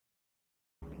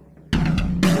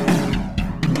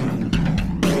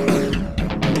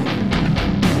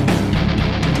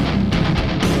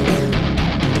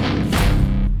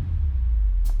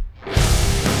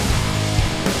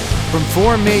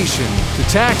formation to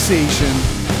taxation,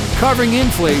 covering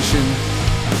inflation,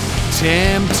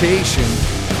 temptation,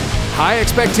 high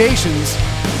expectations,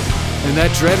 and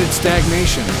that dreaded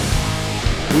stagnation.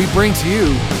 We bring to you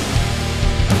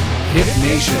Hip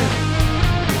Nation.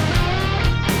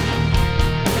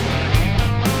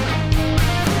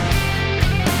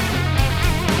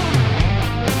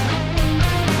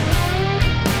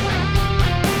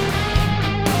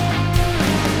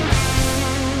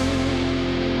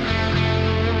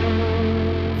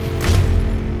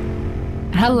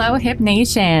 Hello, Hip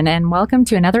Nation, and welcome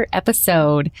to another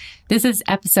episode. This is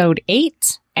episode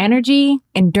 8, Energy,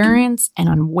 Endurance, and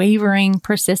Unwavering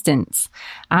Persistence.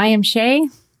 I am Shay.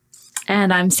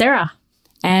 And I'm Sarah.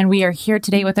 And we are here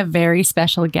today with a very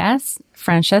special guest,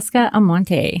 Francesca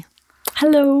Amonte.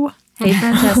 Hello. Hey,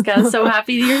 Francesca. So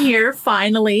happy you're here,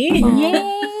 finally.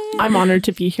 Yay! I'm honored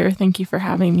to be here. Thank you for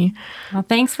having me. Well,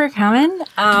 thanks for coming.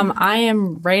 I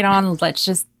am right on. Let's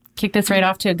just kick this right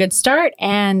off to a good start.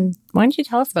 And why don't you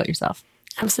tell us about yourself?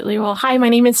 Absolutely. Well, hi, my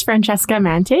name is Francesca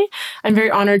Amonte. I'm very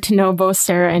honored to know both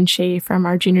Sarah and Shay from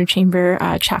our Junior Chamber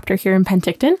chapter here in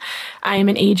Penticton. I am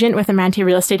an agent with Amonte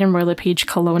Real Estate in Royal LePage,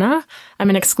 Kelowna. I'm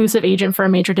an exclusive agent for a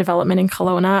major development in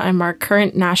Kelowna. I'm our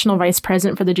current National Vice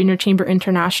President for the Junior Chamber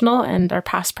International and our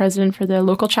past president for the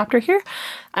local chapter here.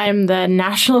 I'm the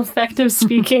National Effective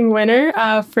Speaking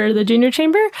winner for the Junior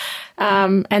Chamber.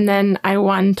 And then I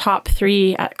won top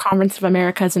 3 at Conference of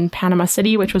Americas in Panama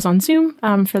City, which was on Zoom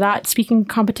for that speaking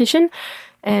competition.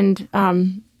 And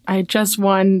I just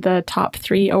won the top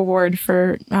 3 award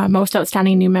for most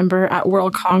outstanding new member at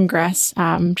World Congress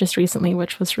just recently,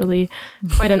 which was really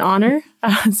quite an honor.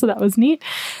 So that was neat.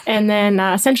 And then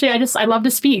essentially, I love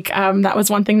to speak. That was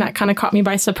one thing that kind of caught me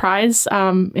by surprise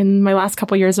in my last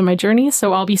couple years of my journey.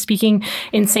 So I'll be speaking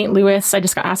in St. Louis. I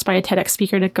just got asked by a TEDx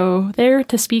speaker to go there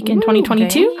to speak in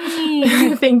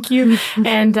 2022. Thank you.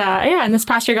 And and this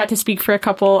past year I got to speak for a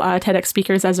couple TEDx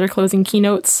speakers as their closing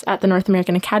keynotes at the North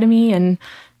American Academy and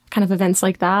kind of events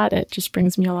like that. It just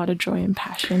brings me a lot of joy and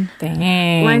passion.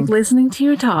 Dang. Like listening to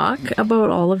you talk about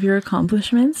all of your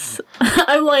accomplishments,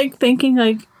 I'm like thinking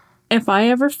like, if I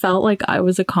ever felt like I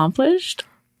was accomplished,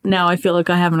 now I feel like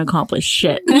I haven't accomplished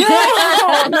shit. No.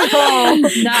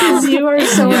 You are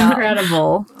so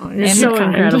incredible. You're so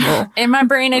incredible. In my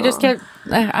brain, I just kept,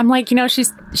 I'm like,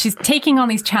 she's taking on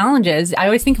these challenges. I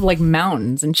always think of like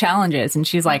mountains and challenges, and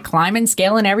she's like climbing,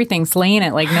 scaling everything, slaying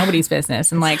it like nobody's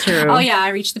business. And like, oh yeah, I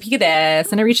reached the peak of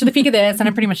this, and I reached the peak of this, and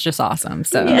I'm pretty much just awesome.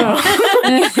 So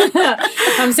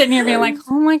I'm sitting here being like,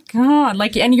 oh my God.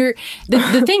 Like, and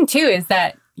the thing too is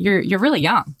that you're really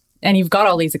young. And you've got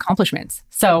all these accomplishments.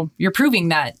 So you're proving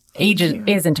that age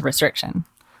isn't a restriction,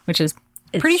 which is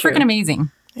pretty freaking amazing.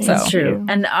 It's true.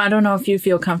 And I don't know if you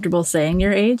feel comfortable saying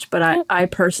your age, but I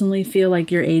personally feel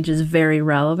like your age is very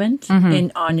relevant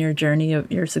on your journey,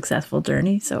 of your successful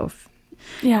journey. So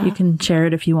you can share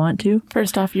it if you want to.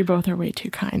 First off, you both are way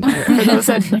too kind. For those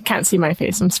that can't see my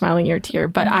face, I'm smiling ear to ear.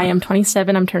 But I am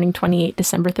 27. I'm turning 28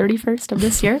 December 31st of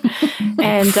this year.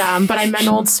 And but I'm an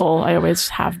old soul. I always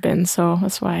have been. So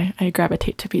that's why I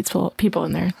gravitate to people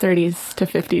in their 30s to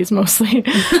 50s mostly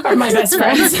are my best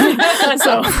friends.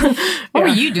 So what were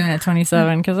you doing at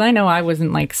 27? Because I know I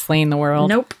wasn't like slaying the world.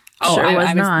 Nope. Oh, I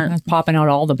was not. I was popping out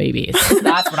all the babies.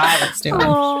 That's what I was doing.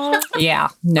 Aww. Yeah,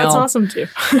 no. That's awesome too.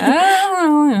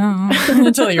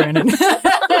 Until you're in it.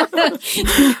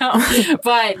 No.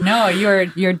 But no,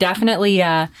 you're definitely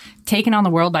taking on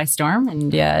the world by storm,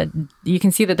 and you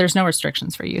can see that there's no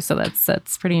restrictions for you. So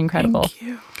that's pretty incredible. Thank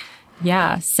you.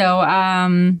 Yeah. So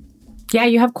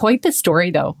you have quite the story,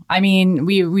 though. I mean,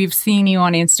 we've seen you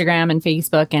on Instagram and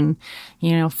Facebook, and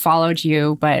followed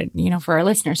you. But for our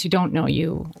listeners who don't know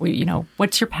you,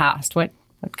 what's your past? What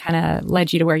kind of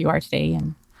led you to where you are today,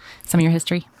 and some of your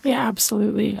history? Yeah,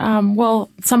 absolutely. Well,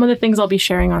 some of the things I'll be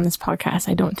sharing on this podcast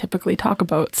I don't typically talk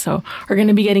about, so we're going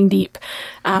to be getting deep.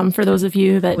 For those of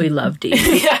you that we love deep,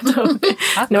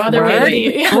 no other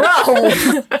way. Deep. Whoa!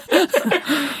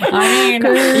 I mean,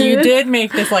 you did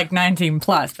make this like 19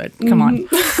 plus, but come on.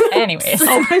 Anyways,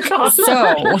 oh my God.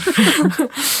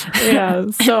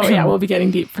 So we'll be getting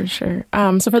deep for sure.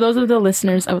 So for those of the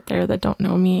listeners out there that don't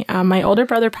know me, my older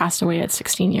brother passed away at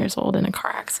 16 years old in a car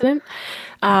accident.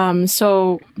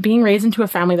 So being raised into a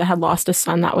family that had lost a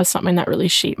son, that was something that really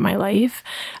shaped my life.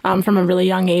 From a really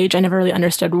young age, I never really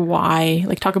understood why,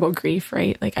 like talk about grief,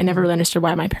 right? Like I never really understood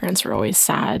why my parents were always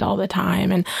sad all the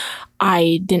time. And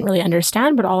I didn't really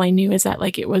understand, but all I knew is that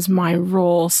like it was my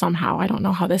role somehow. I don't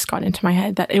know how this got into my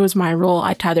head, that it was my role.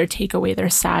 I'd either take away their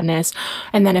sadness,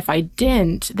 and then if I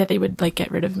didn't, that they would like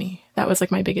get rid of me. That was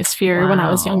like my biggest fear when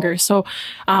I was younger. So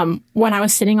when I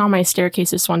was sitting on my staircase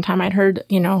this one time, I'd heard,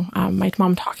 my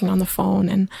mom talking on the phone,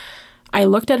 and I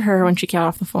looked at her when she got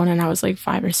off the phone, and I was like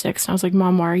 5 or 6. And I was like,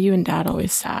 Mom, why are you and Dad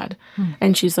always sad?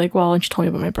 And she's like, well, and she told me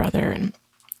about my brother and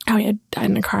how he had died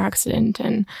in a car accident.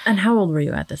 And how old were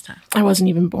you at this time? I wasn't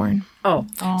even born. Oh.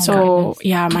 So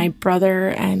yeah, my brother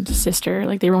and sister,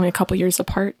 like they were only a couple years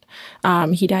apart.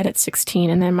 He died at 16,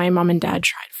 and then my mom and dad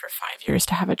tried for 5 years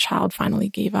to have a child, finally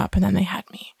gave up, and then they had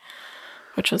me,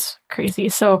 which was crazy.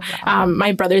 So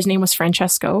my brother's name was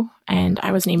Francesco, and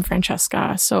I was named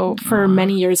Francesca. So for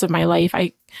many years of my life,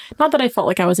 not that I felt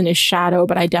like I was in his shadow,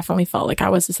 but I definitely felt like I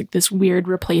was this weird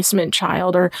replacement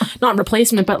child, or not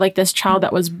replacement, but like this child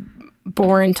that was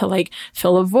born to like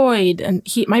fill a void. And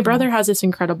my brother has this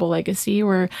incredible legacy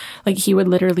where like he would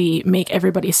literally make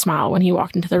everybody smile when he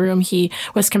walked into the room. He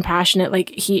was compassionate. Like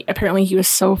he was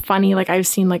so funny. Like I've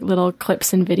seen like little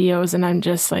clips and videos, and I'm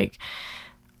just like,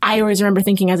 I always remember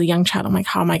thinking as a young child, I'm like,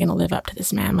 how am I going to live up to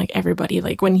this man? Like everybody,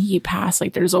 like when he passed,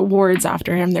 like there's awards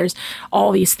after him. There's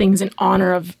all these things in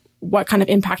honor of what kind of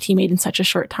impact he made in such a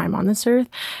short time on this earth.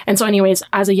 And so anyways,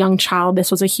 as a young child,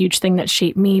 this was a huge thing that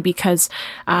shaped me, because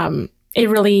it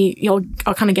really,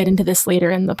 I'll kind of get into this later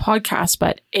in the podcast,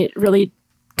 but it really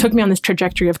took me on this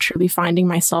trajectory of truly finding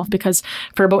myself, because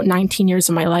for about 19 years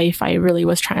of my life, I really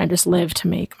was trying to just live to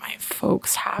make my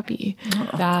folks happy.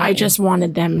 I just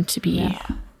wanted them to be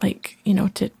like,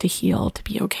 to heal, to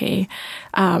be okay.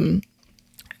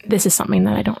 This is something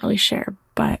that I don't really share,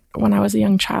 but when I was a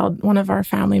young child, one of our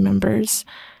family members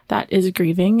that is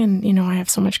grieving, and, I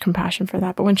have so much compassion for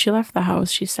that. But when she left the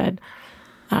house, she said,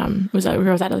 we was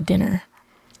at a dinner,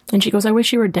 and she goes, I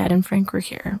wish you were dead and Frank were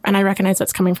here. And I recognize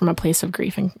that's coming from a place of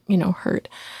grief and, hurt.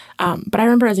 But I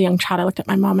remember as a young child, I looked at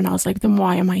my mom and I was like, then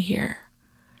why am I here?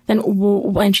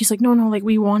 And she's like, no, like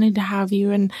we wanted to have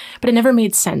you. But it never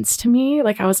made sense to me.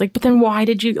 Like I was like, but then why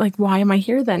am I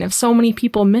here then? If so many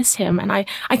people miss him and I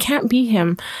can't be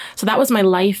him. So that was my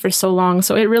life for so long.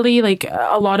 So it really, like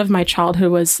a lot of my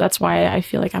childhood that's why I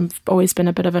feel like I've always been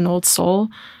a bit of an old soul.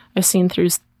 I've seen through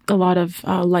a lot of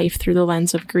life through the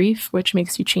lens of grief, which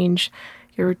makes you change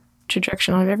your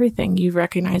trajectory of everything. You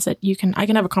recognize that I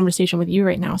can have a conversation with you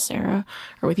right now, Sarah,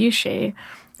 or with you, Shay.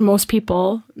 Most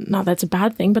people, not that's a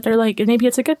bad thing, but they're like, maybe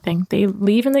it's a good thing. They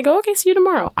leave and they go, okay, see you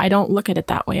tomorrow. I don't look at it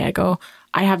that way. I go,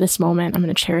 I have this moment. I'm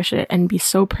going to cherish it and be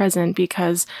so present,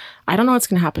 because I don't know what's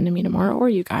going to happen to me tomorrow or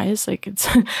you guys. Like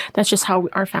that's just how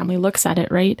our family looks at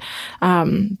it. Right.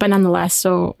 But nonetheless,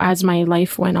 so as my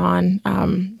life went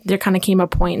on, there kind of came a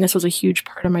point, and this was a huge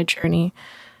part of my journey.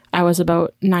 I was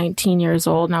about 19 years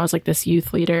old, and I was like this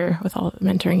youth leader with all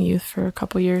mentoring youth for a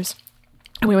couple years.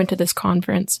 And we went to this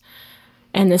conference,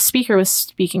 and the speaker was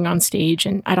speaking on stage,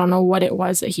 and I don't know what it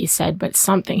was that he said, but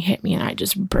something hit me and I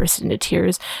just burst into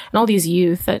tears. And all these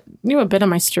youth that knew a bit of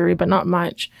my story, but not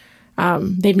much,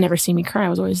 they've never seen me cry. I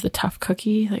was always the tough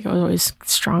cookie. Like I was always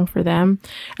strong for them.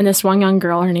 And this one young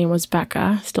girl, her name was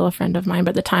Becca, still a friend of mine,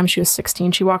 but at the time she was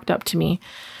 16, she walked up to me.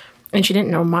 And she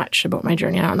didn't know much about my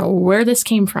journey. I don't know where this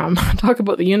came from. Talk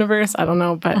about the universe. I don't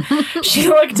know. But she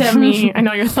looked at me. I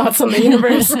know your thoughts on the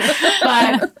universe.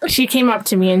 But she came up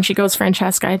to me and she goes,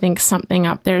 Francesca, I think something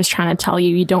up there is trying to tell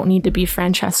you don't need to be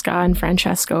Francesca and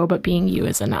Francesco, but being you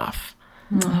is enough.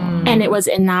 Mm-hmm. And it was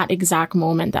in that exact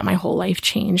moment that my whole life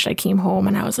changed. I came home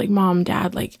and I was like, Mom,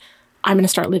 Dad, like, I'm going to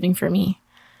start living for me.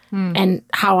 And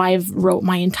how I've wrote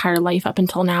my entire life up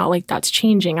until now, like that's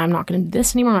changing. I'm not going to do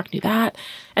this anymore. I'm not going to do that.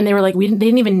 And they were like, they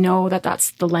didn't even know that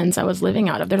that's the lens I was living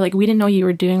out of. They're like, we didn't know you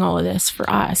were doing all of this for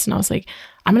us. And I was like,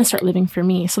 I'm going to start living for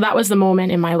me. So that was the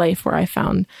moment in my life where I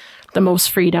found the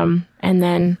most freedom. And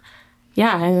then,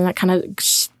 and that kind of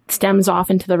stems off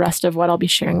into the rest of what I'll be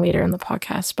sharing later in the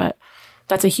podcast. But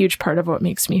that's a huge part of what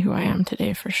makes me who I am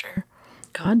today, for sure.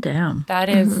 God damn. That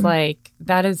is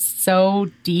that is so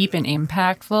deep and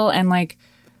impactful. And like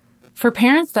for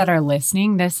parents that are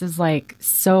listening, this is like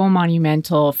so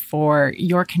monumental for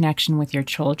your connection with your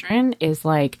children. Is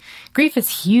like grief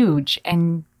is huge.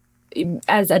 And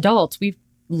as adults, we've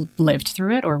lived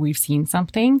through it or we've seen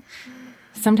something.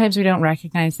 Sometimes we don't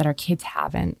recognize that our kids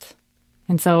haven't.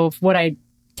 And so what I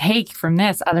take from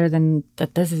this, other than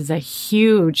that this is a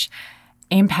huge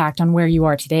impact on where you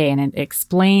are today, and it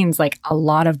explains like a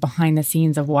lot of behind the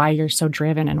scenes of why you're so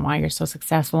driven and why you're so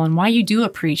successful and why you do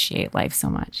appreciate life so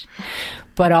much.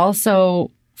 But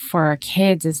also for our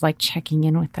kids is like checking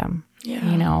in with them,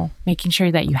 making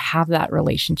sure that you have that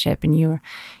relationship and you're,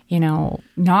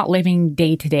 not living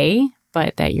day to day,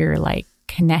 but that you're like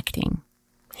connecting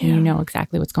and you know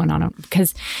exactly what's going on.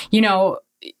 Because, you know,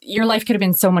 your life could have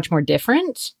been so much more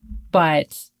different,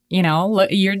 but you know,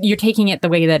 you're taking it the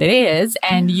way that it is,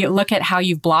 and you look at how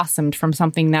you've blossomed from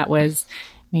something that was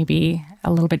maybe a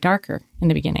little bit darker in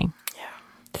the beginning.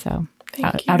 Yeah. So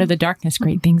out of the darkness,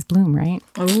 great things bloom, right?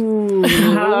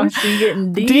 Oh, she's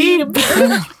getting deep.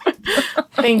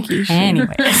 Thank you.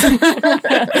 Anyways.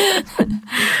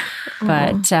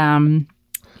 But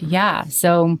yeah,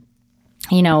 so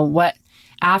you know what?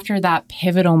 After that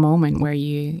pivotal moment where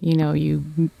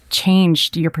you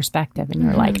changed your perspective and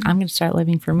you're like, I'm going to start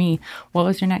living for me. What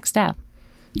was your next step?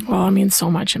 Well, I mean,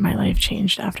 so much in my life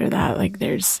changed after that. Like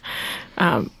there's,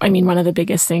 I mean, one of the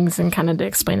biggest things, and kind of to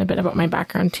explain a bit about my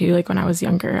background too, like when I was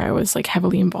younger, I was like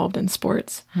heavily involved in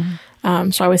sports. So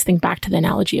I always think back to the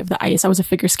analogy of the ice. I was a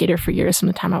figure skater for years from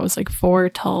the time I was like 4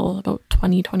 till about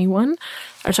 2021.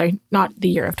 Or sorry, not the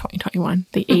year of 2021,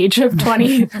 the age of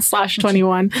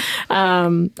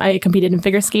 20/21. I competed in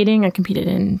figure skating. I competed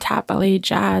in tap, ballet,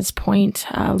 jazz, point,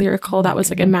 lyrical. That was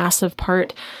like a massive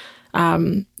part.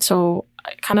 So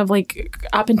kind of like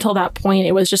up until that point,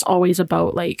 it was just always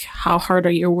about like, how hard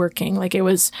are you working? Like it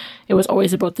was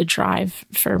always about the drive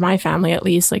for my family, at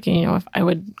least. Like, you know, if I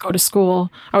would go to school,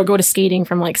 I would go to skating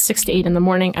from like 6 to 8 in the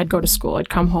morning. I'd go to school, I'd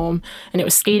come home, and it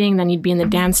was skating. Then you'd be in the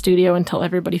dance studio until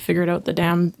everybody figured out the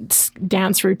damn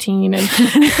dance routine. And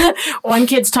one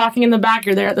kid's talking in the back,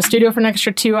 you're there at the studio for an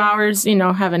extra 2 hours, you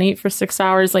know, having 8 for 6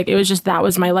 hours. Like it was just, that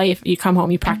was my life. You come home,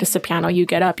 you practice the piano, you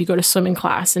get up, you go to swimming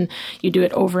class, and you do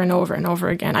it over and over and over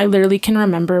again. I literally can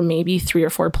remember maybe 3 or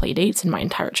 4 play dates in my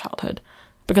entire childhood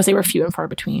because they were few and far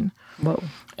between. Whoa.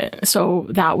 So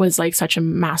that was like such a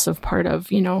massive part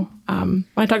of, you know, when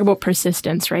I talk about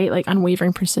persistence, right? Like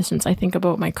unwavering persistence. I think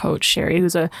about my coach, Sherry,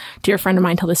 who's a dear friend of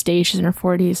mine till this day. She's in her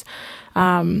 40s.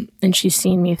 And she's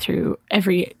seen me through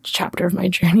every chapter of my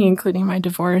journey, including my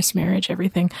divorce, marriage,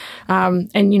 everything.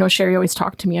 And, you know, Sherry always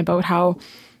talked to me about how,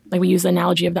 like we use the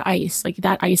analogy of the ice, like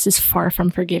that ice is far from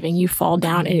forgiving. You fall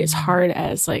down. It is hard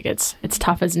as like, it's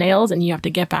tough as nails, and you have to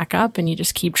get back up and you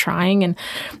just keep trying. And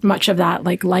much of that,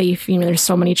 like life, you know, there's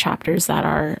so many chapters that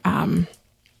are,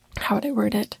 how would I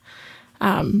word it?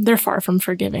 They're far from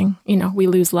forgiving. You know, we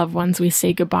lose loved ones. We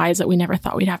say goodbyes that we never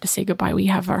thought we'd have to say goodbye. We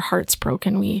have our hearts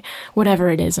broken. Whatever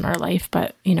it is in our life,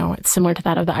 but you know, it's similar to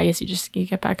that of the ice. You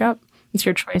get back up. It's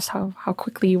your choice how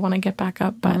quickly you want to get back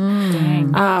up. But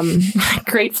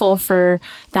grateful for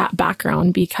that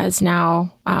background, because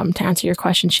now, to answer your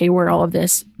question, Shay, where all of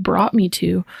this brought me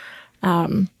to,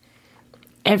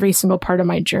 every single part of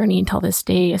my journey until this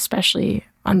day, especially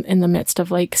in the midst of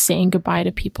like saying goodbye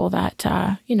to people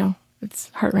that, you know, it's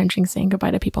heart-wrenching saying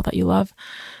goodbye to people that you love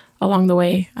along the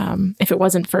way. If it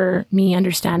wasn't for me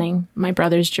understanding my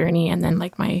brother's journey and then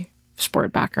like my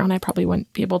sport background, I probably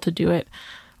wouldn't be able to do it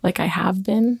like I have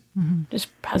been. Just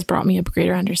has brought me a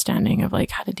greater understanding of like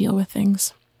how to deal with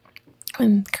things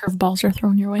when curveballs are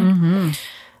thrown your way.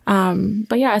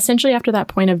 But yeah, essentially after that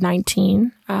point of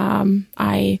 19,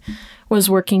 I was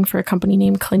working for a company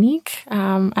named Clinique.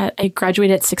 I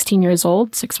graduated at 16 years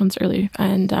old, 6 months early,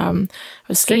 and I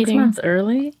was skating. 6 months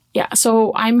early? Yeah,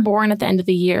 so I'm born at the end of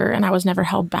the year, and I was never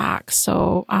held back.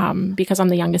 So because I'm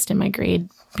the youngest in my grade,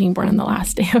 being born on the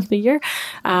last day of the year,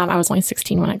 I was only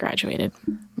 16 when I graduated.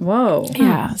 Whoa.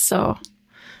 Yeah, so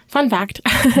fun fact.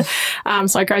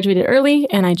 So I graduated early,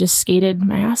 and I just skated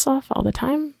my ass off all the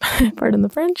time, pardon the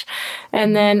French.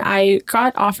 And then I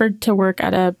got offered to work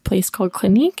at a place called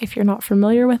Clinique. If you're not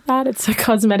familiar with that, it's a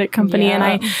cosmetic company. Yeah. And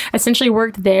I essentially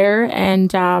worked there,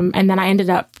 and then I ended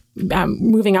up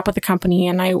moving up with the company,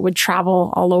 and I would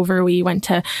travel all over.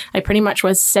 I pretty much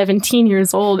was 17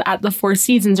 years old at the Four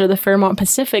Seasons or the Fairmont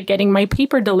Pacific, getting my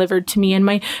paper delivered to me and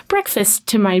my breakfast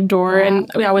to my door. Wow.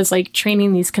 And I was like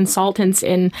training these consultants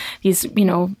in these, you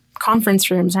know,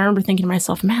 conference rooms. I remember thinking to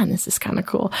myself, man, this is kind of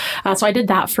cool. So I did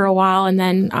that for a while. And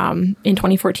then in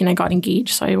 2014, I got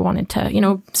engaged. So I wanted to, you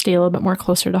know, stay a little bit more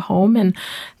closer to home. And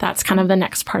that's kind of the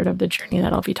next part of the journey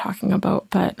that I'll be talking about.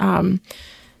 But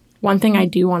one thing I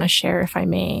do want to share, if I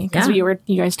may, because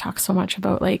you guys talk so much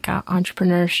about like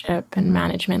entrepreneurship and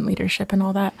management, leadership and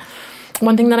all that.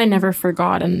 One thing that I never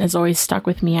forgot and has always stuck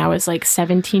with me, I was like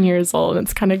 17 years old.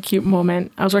 It's kind of a cute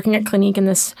moment. I was working at Clinique, and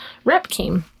this rep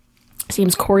came. His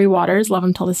name's Corey Waters, love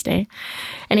him till this day.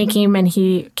 And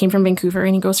he came from Vancouver,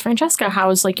 and he goes, Francesca,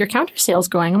 how's like your counter sales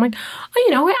going? I'm like, oh,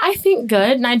 you know, I think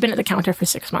good. And I'd been at the counter for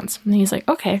 6 months. And he's like,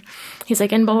 okay. He's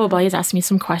like, and blah, blah, blah. He's asking me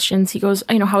some questions. He goes,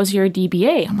 you know, how's your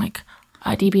DBA? I'm like,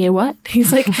 DBA what?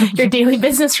 He's like, your daily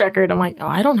business record. I'm like, oh,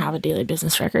 I don't have a daily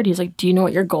business record. He's like, do you know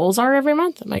what your goals are every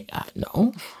month? I'm like,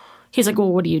 no. He's like,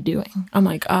 well, what are you doing? I'm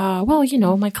like, well, you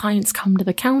know, my clients come to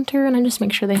the counter and I just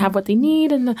make sure they have what they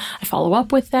need and I follow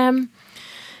up with them.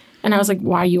 And I was like,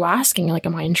 why are you asking? Like,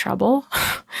 am I in trouble?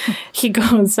 He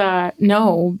goes,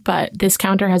 no, but this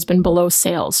counter has been below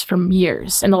sales for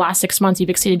years. In the last 6 months, you've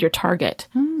exceeded your target,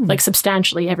 like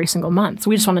substantially every single month. So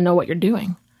we just want to know what you're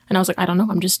doing. And I was like, I don't know.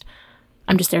 I'm just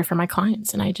there for my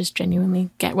clients. And I just genuinely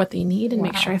get what they need and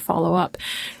make sure I follow up.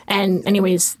 And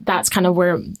anyways, that's kind of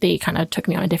where they kind of took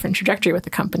me on a different trajectory with the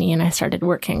company. And I started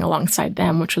working alongside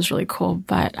them, which was really cool.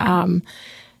 But,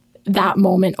 that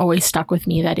moment always stuck with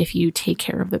me, that if you take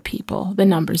care of the people, the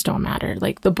numbers don't matter,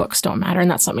 like the books don't matter.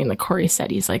 And that's something that Corey said.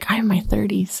 He's like, I'm in my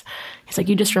 30s. He's like,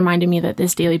 you just reminded me that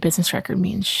this daily business record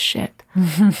means shit.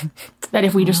 That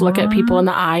if we just look at people in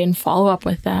the eye and follow up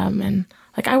with them, and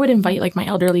like I would invite like my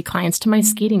elderly clients to my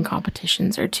skating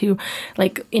competitions or to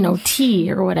like, you know,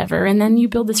 tea or whatever. And then you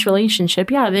build this relationship.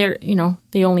 Yeah, they're, you know,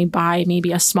 they only buy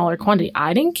maybe a smaller quantity.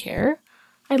 I didn't care.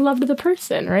 I loved the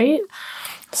person, right?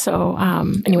 So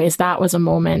anyways, that was a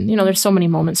moment, you know, there's so many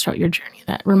moments throughout your journey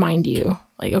that remind you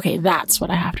like, okay, that's what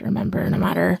I have to remember no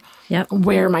matter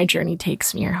where my journey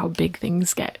takes me or how big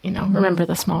things get, you know, remember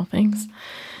the small things.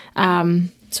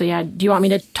 So yeah, do you want me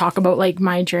to talk about like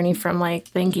my journey from like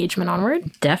the engagement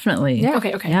onward? Definitely. Yeah.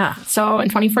 Okay. Yeah. So in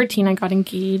 2014, I got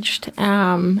engaged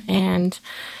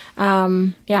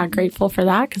grateful for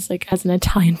that because like as an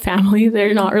Italian family,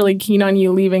 they're not really keen on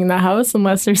you leaving the house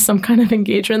unless there's some kind of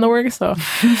engagement in the works. So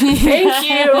thank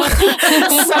you.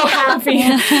 So happy.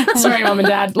 Sorry, Mom and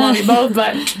Dad. Love you both,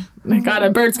 but a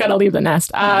bird's got to leave the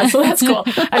nest. So that's cool.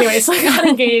 Anyway, so I got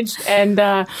engaged. And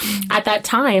at that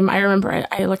time, I remember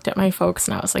I looked at my folks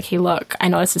and I was like, hey, look, I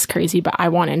know this is crazy, but I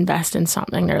want to invest in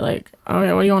something. They're like, oh,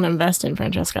 yeah, what do you want to invest in,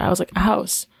 Francesca? I was like, a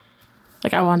house.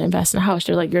 Like, I want to invest in a house.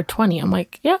 They're like, you're 20. I'm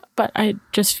like, yeah, but I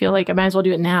just feel like I might as well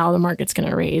do it now. The market's going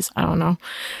to raise. I don't know.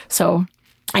 So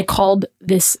I called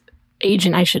this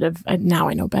agent. I should have, now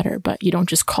I know better, but you don't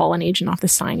just call an agent off the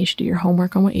sign. You should do your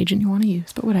homework on what agent you want to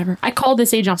use, but whatever. I called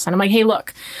this agent off the sign. I'm like, hey,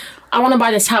 look, I want to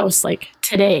buy this house like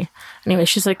today. Anyway,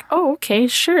 she's like, oh, okay,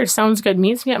 sure. Sounds good.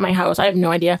 Meets me at my house. I have no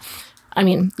idea. I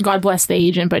mean, God bless the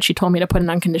agent, but she told me to put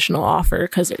an unconditional offer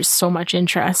because there's so much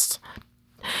interest.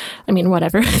 I mean,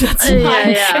 whatever. That's fine.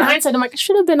 Yeah. In hindsight, I'm like, I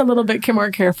should have been a little bit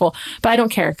more careful, but I don't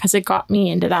care because it got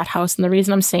me into that house. And the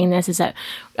reason I'm saying this is that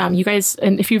you guys,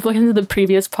 and if you've looked into the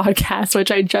previous podcast, which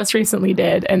I just recently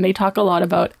did, and they talk a lot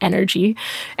about energy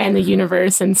and the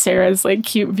universe and Sarah's like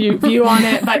cute view on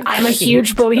it, but I'm a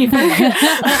huge believer.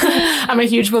 I'm a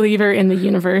huge believer in the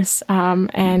universe. So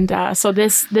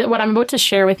what I'm about to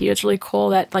share with you, it's really cool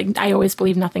that like, I always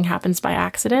believe nothing happens by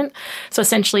accident. So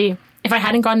essentially, if I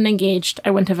hadn't gotten engaged, I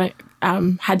wouldn't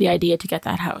have had the idea to get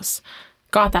that house.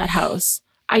 Got that house.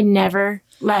 I never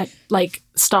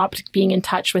stopped being in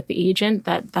touch with the agent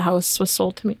that the house was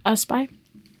sold to us by.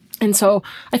 And so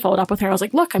I followed up with her. I was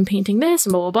like, look, I'm painting this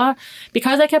and blah, blah, blah.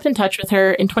 Because I kept in touch with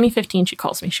her, in 2015, she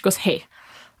calls me. She goes, hey,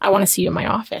 I want to see you in my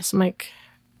office. I'm like,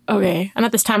 okay. And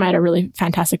at this time, I had a really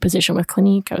fantastic position with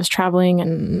Clinique. I was traveling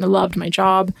and I loved my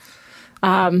job.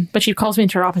 But she calls me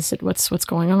into her office and said, what's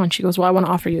going on? She goes, well, I want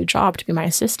to offer you a job to be my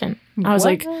assistant. I was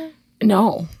like,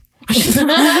 no.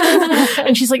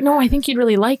 And she's like, no, I think you'd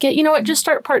really like it. You know what? Just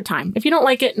start part-time. If you don't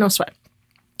like it, no sweat.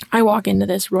 I walk into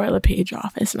this Royal LePage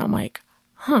office and I'm like,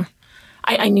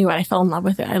 I knew it. I fell in love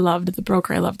with it. I loved the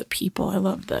broker. I loved the people. I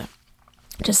loved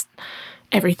just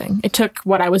everything. It took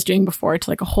what I was doing before to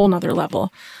like a whole nother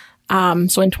level.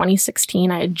 So in 2016,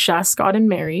 I had just gotten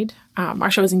married.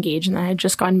 Marsha was engaged and I had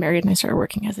just gotten married and I started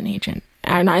working as an agent.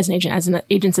 Not as an agent, as an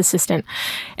agent's assistant.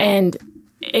 And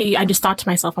I just thought to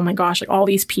myself, oh my gosh, like all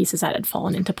these pieces that had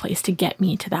fallen into place to get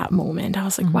me to that moment. I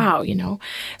was like, wow, you know.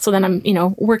 So then I'm,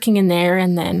 working in there.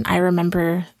 And then I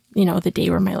remember, the day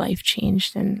where my life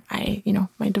changed and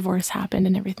my divorce happened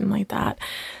and everything like that.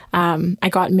 I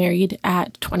got married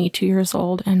at 22 years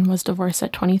old and was divorced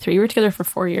at 23. We were together for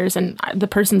 4 years and the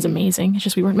person's amazing. It's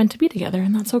just we weren't meant to be together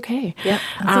and that's okay. Yeah,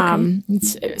 okay.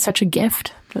 It's such a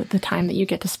gift, the time that you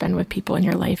get to spend with people in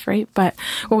your life, right? But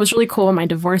what was really cool when my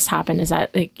divorce happened is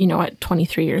that, at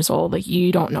 23 years old,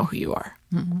 you don't know who you are.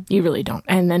 Mm-hmm. You really don't.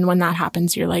 And then when that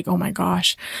happens, you're like, oh my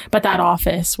gosh. But that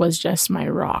office was just my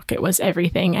rock. It was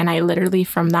everything. And I literally,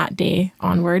 from that day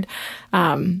onward,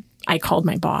 I called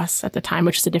my boss at the time,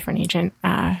 which is a different agent.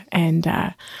 And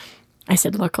I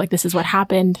said, look, this is what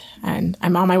happened. And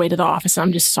I'm on my way to the office and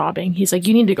I'm just sobbing. He's like,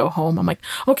 you need to go home. I'm like,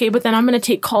 okay, but then I'm going to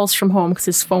take calls from home because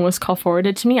his phone was call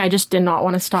forwarded to me. I just did not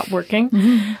want to stop working.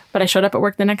 Mm-hmm. But I showed up at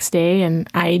work the next day and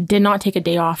I did not take a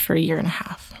day off for 1.5 years.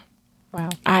 Wow.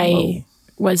 I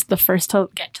was the first to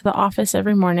get to the office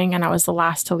every morning, and I was the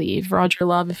last to leave. Roger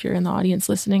Love, if you're in the audience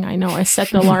listening, I know I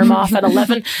set the alarm off at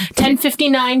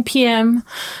 10:59 p.m.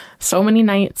 so many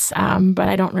nights, but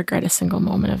I don't regret a single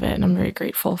moment of it, and I'm very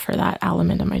grateful for that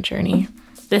element of my journey.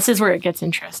 This is where it gets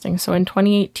interesting. So in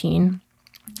 2018,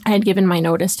 I had given my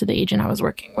notice to the agent I was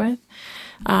working with.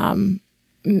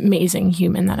 Amazing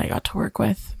human that I got to work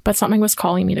with, but something was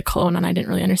calling me to Kelowna, and I didn't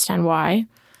really understand why.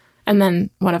 And then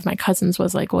one of my cousins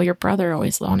was like, well, your brother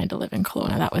always wanted to live in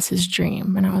Kelowna. That was his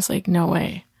dream. And I was like, no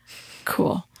way.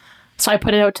 Cool. So I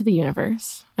put it out to the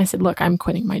universe. I said, look, I'm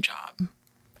quitting my job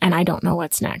and I don't know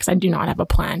what's next. I do not have a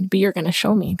plan, but you're going to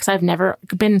show me, because I've never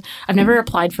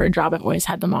applied for a job. I've always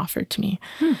had them offered to me.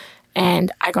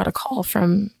 And I got a call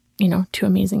from, 2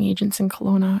 amazing agents in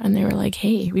Kelowna, and they were like,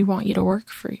 hey, we want to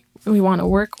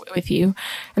work with you.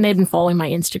 And they'd been following my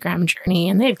Instagram journey,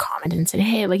 and they had commented and said,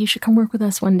 hey, like, you should come work with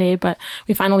us one day. But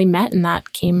we finally met, and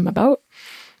that came about,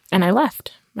 and I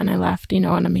left.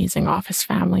 An amazing office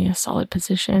family, a solid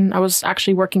position. I was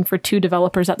actually working for 2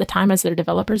 developers at the time as their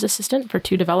developer's assistant for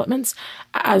 2 developments,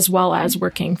 as well as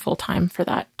working full-time for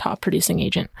that top producing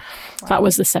agent. Wow. That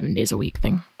was the 7 days a week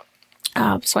thing.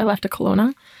 So I left to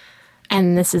Kelowna,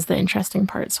 and this is the interesting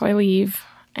part. So I leave,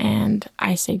 and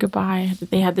I say goodbye.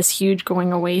 They had this huge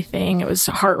going away thing. It was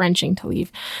heart-wrenching to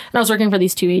leave. And I was working for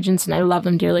these 2 agents, and I love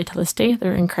them dearly to this day.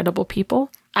 They're incredible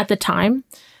people. At the time,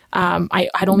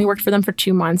 I'd only worked for them for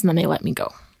 2 months, and then they let me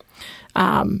go.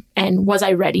 And was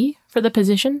I ready for the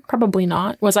position? Probably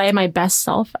not. Was I my best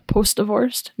self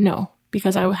post-divorced? No,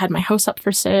 because I had my house up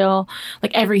for sale.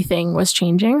 Like, everything was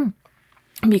changing.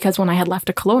 Because when I had left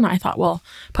to Kelowna, I thought, well,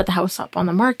 put the house up on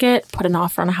the market, put an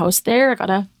offer on a house there. I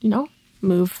gotta,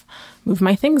 move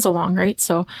my things along, right?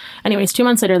 So anyways, 2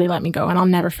 months later, they let me go, and I'll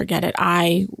never forget it.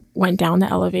 I went down the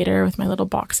elevator with my little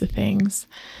box of things,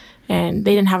 and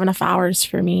they didn't have enough hours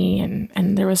for me.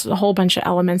 And there was a whole bunch of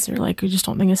elements that were like, we just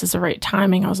don't think this is the right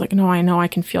timing. I was like, no, I know, I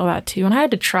can feel that too. And I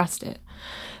had to trust it.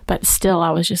 But still,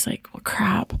 I was just like, well,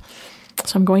 crap.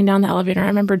 So I'm going down the elevator. I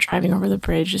remember driving over the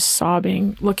bridge, just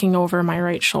sobbing, looking over my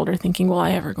right shoulder, thinking, will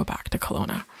I ever go back to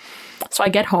Kelowna? So I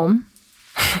get home.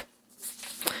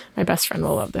 My best friend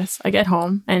will love this. I get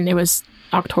home, and it was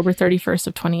October 31st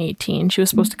of 2018. She was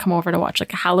supposed to come over to watch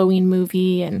like a Halloween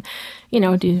movie and,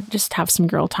 just have some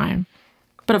girl time.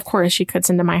 But of course, she cuts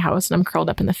into my house, and I'm curled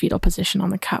up in the fetal position on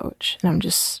the couch, and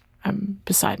I'm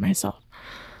beside myself.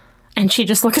 And she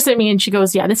just looks at me and she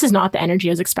goes, yeah, this is not the energy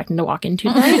I was expecting to walk into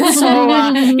tonight. So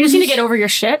you just need to get over your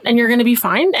shit, and you're going to be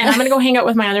fine. And I'm going to go hang out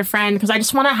with my other friend, because I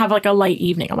just want to have like a light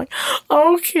evening. I'm like,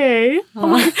 okay.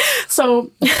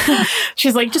 So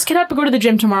she's like, just get up and go to the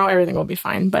gym tomorrow. Everything will be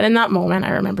fine. But in that moment, I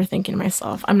remember thinking to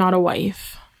myself, I'm not a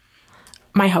wife.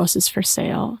 My house is for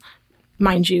sale.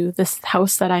 Mind you, this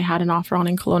house that I had an offer on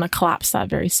in Kelowna collapsed that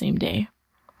very same day.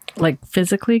 Like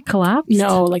physically collapsed?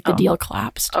 No, like the deal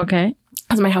collapsed. Okay.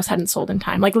 Because my house hadn't sold in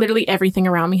time. Like, literally everything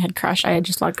around me had crushed. I had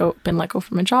just been let go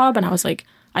from a job, and I was like,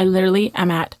 I literally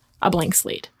am at a blank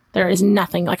slate. There is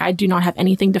nothing, like, I do not have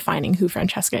anything defining who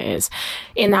Francesca is.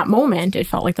 In that moment, it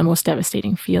felt like the most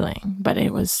devastating feeling, but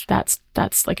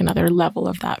that's like another level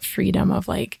of that freedom of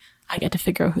like, I get to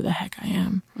figure out who the heck I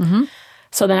am. Mm-hmm.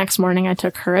 So the next morning, I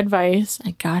took her advice.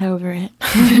 I got over it.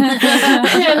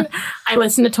 And I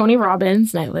listened to Tony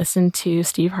Robbins, and I listened to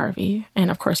Steve Harvey.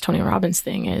 And of course, Tony Robbins'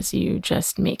 thing is you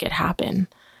just make it happen,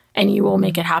 and you will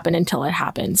make it happen until it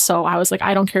happens. So I was like,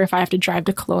 I don't care if I have to drive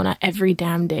to Kelowna every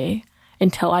damn day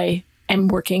until I am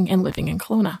working and living in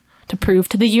Kelowna, to prove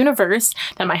to the universe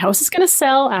that my house is going to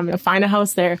sell. I'm going to find a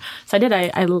house there. So I did.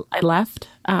 I left.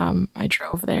 I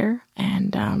drove there,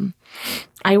 and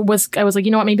I was like,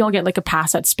 you know what, maybe I'll get like a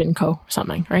pass at Spinco or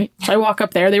something, right? So I walk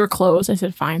up there. They were closed. I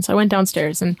said, fine. So I went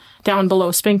downstairs, and down below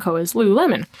Spinco is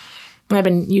Lululemon. And I've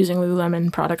been using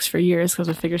Lululemon products for years because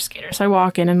of figure skater. So I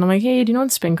walk in, and I'm like, hey, do you know when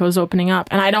Spinco's opening up?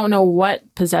 And I don't know what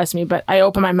possessed me, but I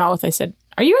opened my mouth. I said,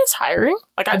 are you guys hiring?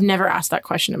 Like, I've never asked that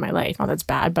question in my life. Oh, that's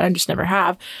bad, but I just never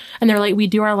have. And they're like, we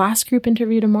do our last group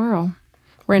interview tomorrow.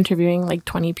 We're interviewing like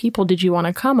 20 people. Did you want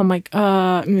to come? I'm like,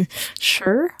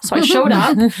 sure. So I showed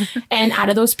up, and out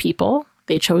of those people,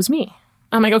 they chose me.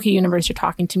 I'm like, okay, universe, you're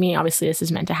talking to me. Obviously, this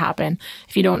is meant to happen.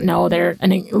 If you don't know,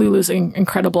 Lulu's an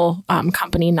incredible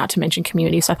company, not to mention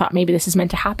community. So I thought maybe this is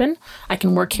meant to happen. I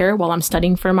can work here while I'm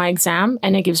studying for my exam,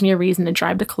 and it gives me a reason to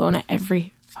drive to Kelowna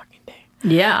every fucking day.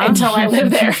 Yeah. Until I live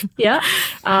there. Yeah.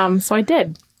 So I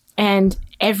did. And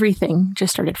everything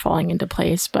just started falling into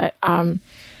place. But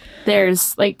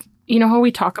there's like, you know how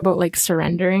we talk about like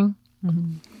surrendering?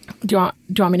 Mm-hmm. Do you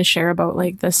want me to share about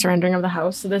like the surrendering of the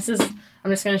house? So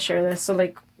I'm just going to share this. So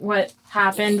like what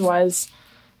happened was,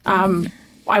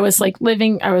 I I was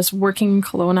working in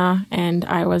Kelowna, and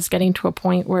I was getting to a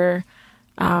point where,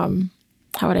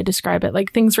 how would I describe it?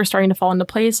 Like things were starting to fall into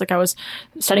place. Like I was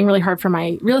studying really hard for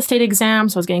my real estate exam.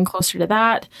 So I was getting closer to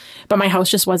that, but my house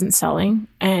just wasn't selling.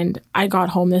 And I got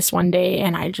home this one day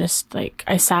and I just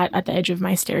I sat at the edge of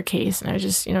my staircase and I was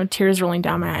just, tears rolling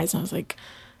down my eyes. And I was like,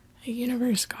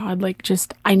 universe, God,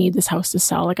 I need this house to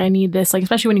sell. Like I need this,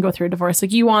 especially when you go through a divorce,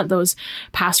 you want those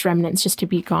past remnants just to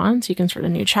be gone so you can start a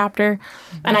new chapter.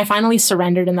 Mm-hmm. And I finally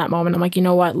surrendered in that moment. I'm like, you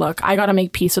know what? Look, I got to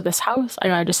make peace with this house. I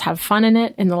got to just have fun in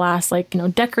it in the last,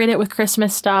 decorate it with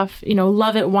Christmas stuff,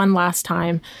 love it one last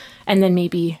time. And then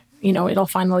maybe, it'll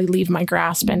finally leave my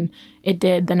grasp. And it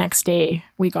did. The next day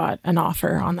we got an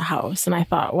offer on the house. And I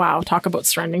thought, wow, talk about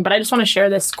surrendering. But I just want to share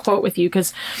this quote with you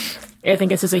because I think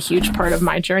this is a huge part of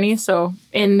my journey. So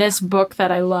in this book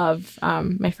that I love,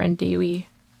 my friend Dewi,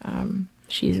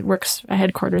 she works at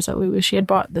headquarters at Lulu. She had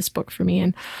bought this book for me.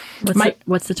 And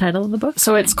what's the title of the book?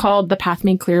 So it's called The Path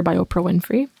Made Clear by Oprah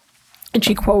Winfrey. And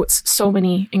she quotes so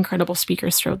many incredible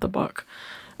speakers throughout the book.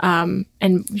 And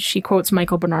she quotes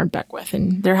Michael Bernard Beckwith.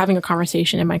 And they're having a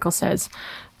conversation. And Michael says,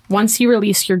 once you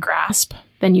release your grasp,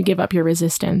 then you give up your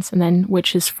resistance, and then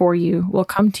which is for you will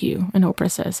come to you. And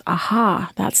Oprah says, aha,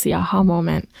 that's the aha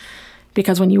moment.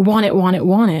 Because when you want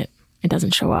it, it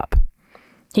doesn't show up.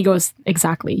 He goes,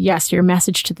 exactly. Yes, your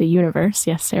message to the universe.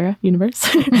 Yes, Sarah,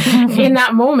 universe. In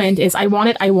that moment is, I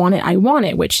want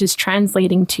it, which is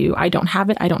translating to, I don't have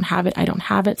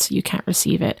it, so you can't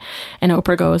receive it. And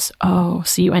Oprah goes, oh,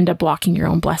 so you end up blocking your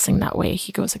own blessing that way.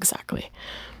 He goes, exactly.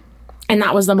 And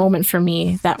that was the moment for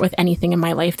me that with anything in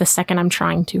my life, the second I'm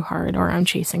trying too hard or I'm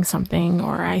chasing something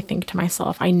or I think to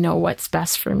myself, I know what's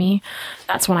best for me,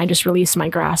 that's when I just release my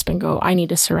grasp and go, I need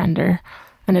to surrender.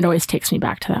 And it always takes me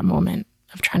back to that moment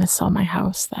of trying to sell my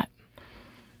house, that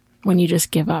when you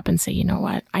just give up and say, you know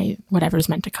what, whatever's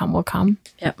meant to come will come.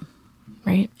 Yep.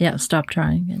 Right? Yeah, stop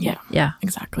trying. Yeah,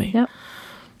 exactly. Yep.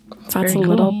 So that's a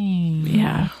little,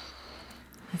 yeah.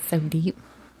 That's so deep.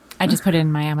 I just put it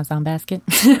in my Amazon basket.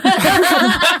 The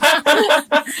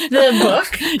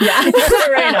book? Yeah.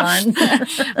 Right on.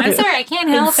 I'm sorry, I can't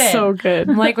help it. So good.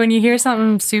 Like when you hear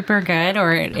something super good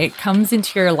or it comes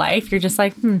into your life, you're just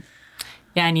like,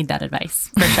 yeah, I need that advice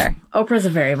for sure. Oprah's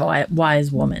a very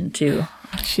wise woman too.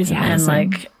 She's amazing.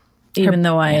 And even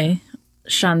though I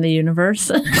shun the universe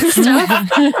stuff,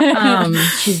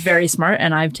 she's very smart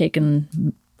and I've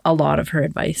taken a lot of her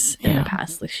advice in the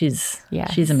past. She's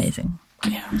amazing.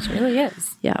 Yeah, she really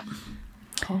is. Yeah.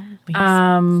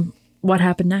 What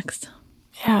happened next?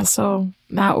 Yeah, so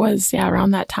that was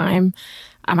around that time.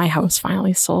 My house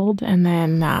finally sold, and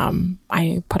then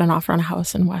I put an offer on a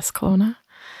house in West Kelowna,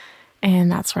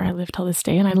 and that's where I live till this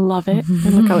day, and I love it. I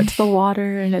look out to the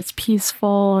water, and it's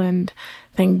peaceful, and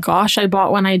thank gosh I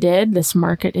bought when I did. This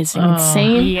market is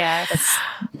insane. Yes.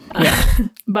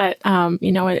 But,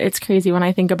 it's crazy when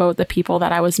I think about the people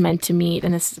that I was meant to meet.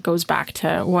 And this goes back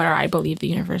to where I believe the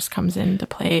universe comes into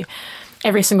play.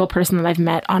 Every single person that I've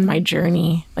met on my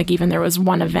journey, even there was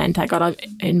one event I got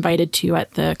invited to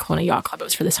at the Kelowna Yacht Club. It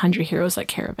was for this 100 Heroes That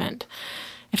Care event.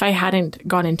 If I hadn't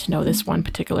gotten to know this one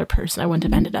particular person, I wouldn't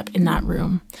have ended up in that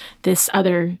room. This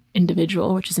other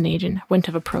individual, which is an agent, wouldn't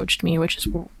have approached me,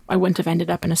 I wouldn't have ended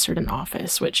up in a certain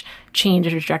office, which changed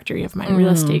the trajectory of my real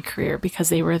estate career because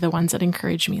they were the ones that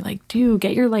encouraged me,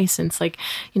 get your license,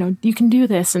 you can do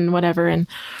this and whatever. And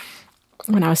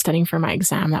when I was studying for my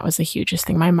exam, that was the hugest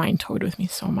thing. My mind toyed with me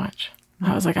so much.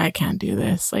 I was like, I can't do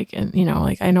this. I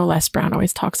know Les Brown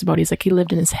always talks about, he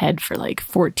lived in his head for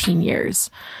 14 years.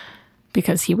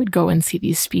 Because he would go and see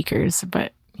these speakers,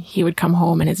 but he would come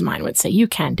home and his mind would say, you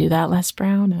can't do that, Les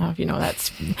Brown. And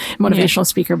that's motivational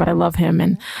speaker, but I love him.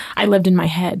 And I lived in my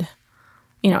head,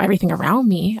 everything around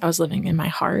me, I was living in my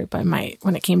heart. But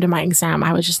when it came to my exam,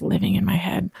 I was just living in my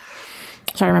head.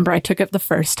 So I remember I took it the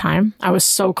first time. I was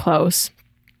so close,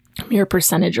 mere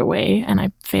percentage away, and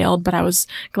I failed, but I was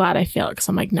glad I failed because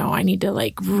I'm like, no, I need to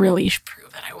really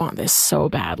prove that I want this so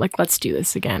bad. Let's do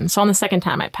this again. So on the second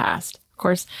time I passed.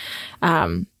 Course.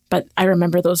 But I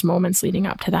remember those moments leading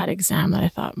up to that exam that I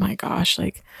thought, my gosh,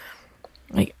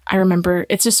 I remember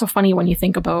it's just so funny when you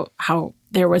think about how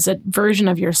there was a version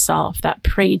of yourself that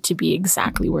prayed to be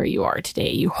exactly where you are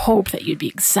today. You hope that you'd be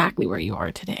exactly where you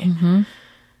are today. Mm-hmm.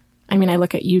 I mean, I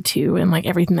look at you too and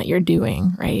everything that you're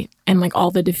doing, right? And all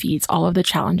the defeats, all of the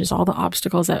challenges, all the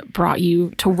obstacles that brought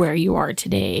you to where you are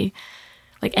today.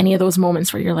 Any of those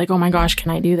moments where you're like, oh my gosh,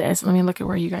 can I do this? Let me look at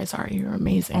where you guys are. You're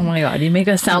amazing. Oh my God, you make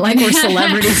us sound like we're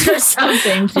celebrities or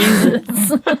something.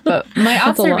 Jesus. But my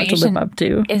observation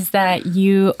is that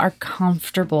you are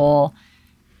comfortable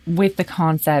with the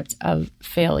concept of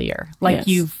failure. Yes.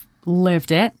 You've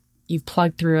lived it. you've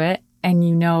plugged through it, and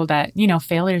you know that,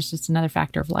 failure is just another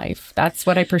factor of life. That's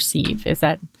what I perceive is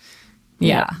that,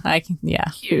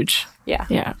 huge.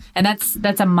 Yeah. And that's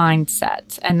a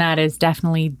mindset, and that is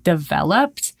definitely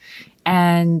developed.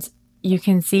 And you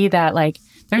can see that like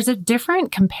there's a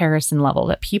different comparison level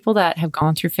that people that have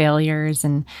gone through failures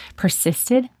and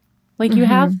persisted like you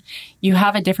have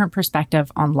a different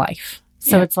perspective on life.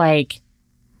 So it's like,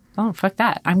 oh, fuck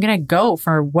that. I'm going to go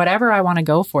for whatever I want to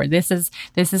go for. This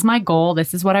is my goal.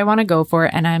 This is what I want to go for.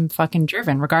 And I'm fucking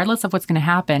driven regardless of what's going to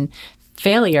happen.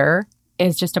 Failure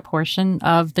is just a portion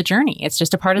of the journey. It's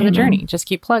just a part of the journey. Just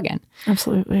keep plugging.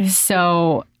 Absolutely.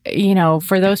 So,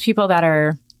 for those people that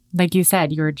are, like you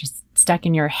said, you were just stuck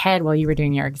in your head while you were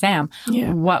doing your exam.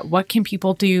 Yeah. What can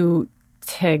people do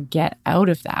to get out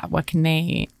of that? What can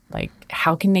they,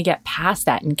 how can they get past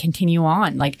that and continue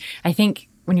on? Like, I think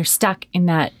when you're stuck in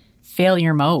that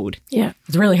failure mode,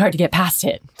 it's really hard to get past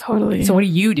it. Totally. So what do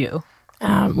you do?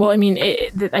 Well, I mean,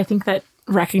 I think that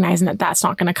recognizing that that's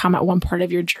not going to come at one part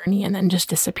of your journey and then just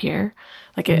disappear.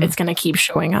 Like it's going to keep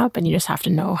showing up, and you just have to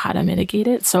know how to mitigate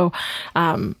it. So,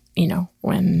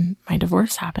 when my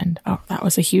divorce happened, that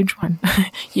was a huge one.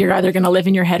 You're either going to live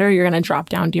in your head or you're going to drop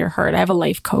down to your heart. I have a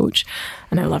life coach,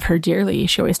 and I love her dearly.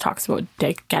 She always talks about,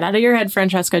 get out of your head,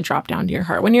 Francesca, drop down to your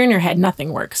heart. When you're in your head,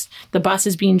 nothing works. The bus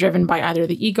is being driven by either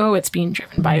the ego, it's being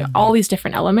driven by all these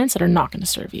different elements that are not going to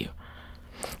serve you.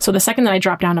 So the second that I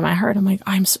drop down to my heart, I'm like,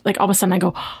 all of a sudden I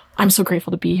go, I'm so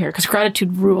grateful to be here, because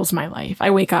gratitude rules my life. I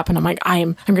wake up and I'm like,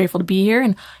 I'm grateful to be here.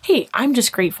 And hey, I'm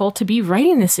just grateful to be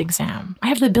writing this exam. I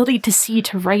have the ability to see,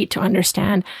 to write, to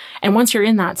understand. And once you're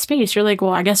in that space, you're like,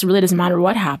 well, I guess it really doesn't matter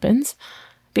what happens,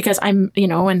 because I'm,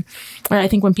 and I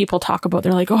think when people talk about,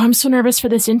 they're like, oh, I'm so nervous for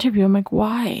this interview. I'm like,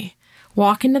 why?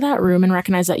 Walk into that room and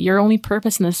recognize that your only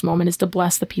purpose in this moment is to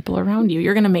bless the people around you.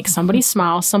 You're going to make somebody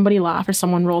smile, somebody laugh, or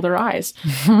someone roll their eyes.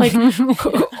 Like,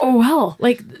 oh, well,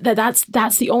 like that's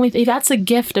the only thing. That's a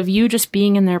gift of you just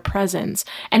being in their presence.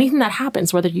 Anything that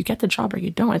happens, whether you get the job or you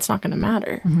don't, it's not going to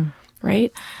matter.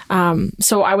 Right.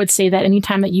 So I would say that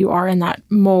anytime that you are in that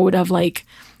mode of like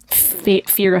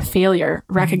fear of failure,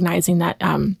 recognizing that,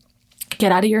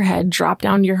 get out of your head, drop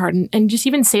down to your heart, and just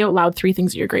even say out loud 3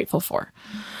 things that you're grateful for.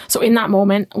 So in that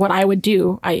moment, what I would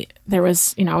do, I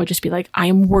would just be like, I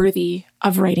am worthy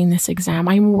of writing this exam.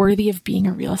 I'm worthy of being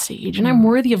a real estate agent. I'm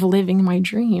worthy of living my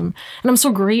dream. And I'm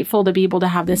so grateful to be able to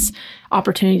have this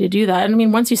opportunity to do that. And I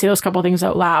mean, once you say those couple of things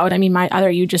out loud, I mean, either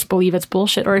you just believe it's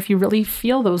bullshit, or if you really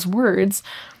feel those words,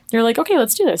 you're like, okay,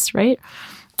 let's do this, right?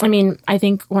 I mean, I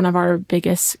think one of our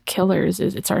biggest killers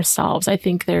is it's ourselves. I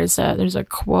think there's a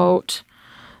quote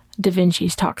Da Vinci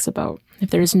talks about, if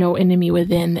there's no enemy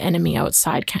within, the enemy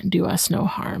outside can't do us no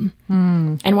harm.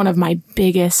 And one of my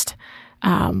biggest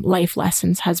life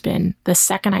lessons has been, the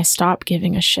second I stopped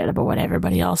giving a shit about what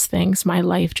everybody else thinks, my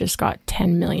life just got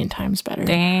 10 million times better.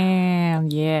 Damn,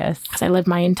 yes. Because I lived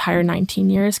my entire 19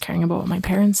 years caring about what my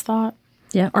parents thought,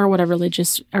 or what a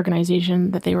religious organization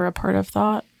that they were a part of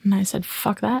thought. And I said,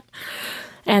 fuck that.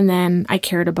 And then I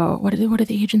cared about, what do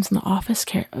the agents in the office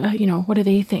care? What do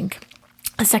they think?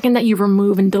 The second that you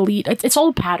remove and delete, it's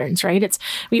all patterns, right?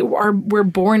 We're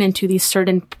born into these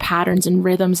certain patterns and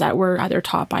rhythms that were either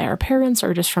taught by our parents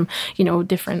or just from,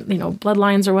 different,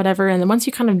 bloodlines or whatever. And then once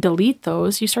you kind of delete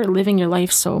those, you start living your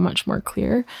life so much more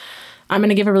clear. I'm going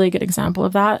to give a really good example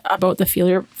of that, about the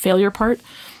failure part.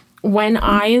 When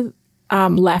I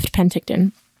left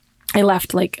Penticton, I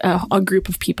left like a group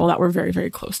of people that were very, very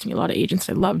close to me. A lot of agents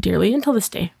I love dearly until this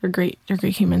day. They're great. They're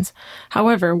great humans.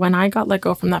 However, when I got let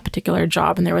go from that particular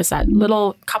job, and there was that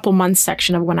little couple months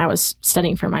section of when I was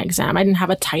studying for my exam, I didn't have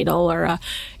a title or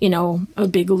a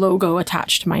big logo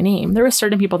attached to my name. There were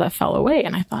certain people that fell away,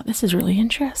 and I thought, this is really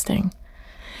interesting.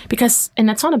 And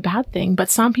that's not a bad thing, but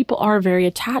some people are very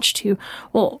attached to,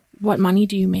 well, what money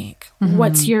do you make?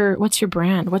 What's your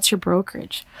brand? What's your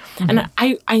brokerage? And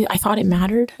I thought it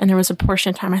mattered. And there was a portion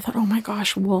of time I thought, oh my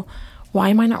gosh, well, why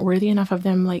am I not worthy enough of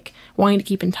them like wanting to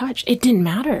keep in touch? It didn't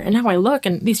matter. And now I look,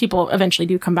 and these people eventually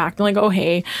do come back. They're like, oh,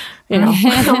 hey, I'm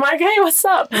like, hey, what's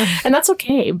up? And that's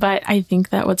okay. But I think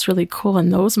that what's really cool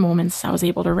in those moments, I was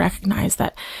able to recognize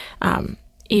that,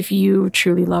 if you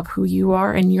truly love who you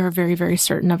are and you're very, very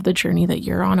certain of the journey that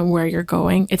you're on and where you're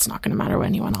going, it's not going to matter what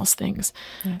anyone else thinks.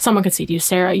 Yeah. Someone could say to you,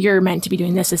 Sarah, you're meant to be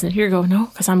doing this, isn't it? Here you go. No,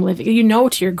 because I'm living,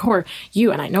 to your core,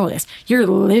 and I know this, you're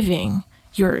living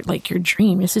your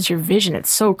dream. This is your vision. It's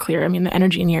so clear. I mean, the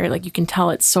energy in here, you can tell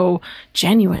it's so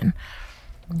genuine.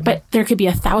 But there could be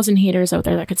 1,000 haters out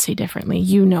there that could say differently.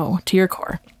 To your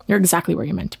core, you're exactly where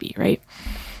you're meant to be, right?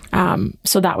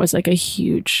 So that was a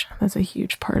huge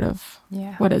part of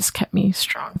what has kept me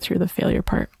strong through the failure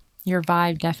part. Your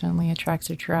vibe definitely attracts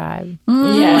a tribe.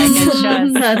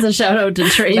 Yes. That's a shout out to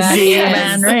Tracy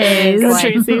Van Rays.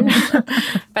 Tracy.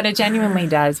 But it genuinely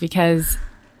does, because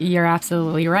you're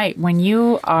absolutely right. When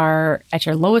you are at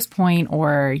your lowest point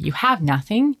or you have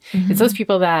nothing, it's those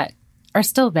people that are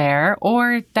still there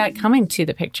or that come into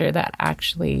the picture that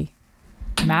actually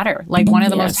matter. Like one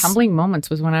of the most humbling moments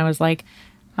was when I was like,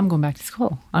 I'm going back to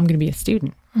school. I'm going to be a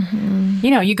student. You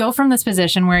know, you go from this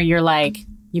position where you're like,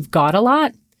 you've got a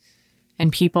lot,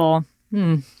 and people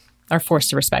are forced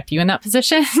to respect you in that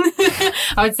position.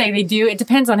 I would say they do. It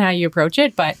depends on how you approach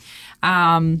it. But,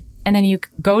 and then you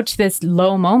go to this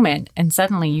low moment and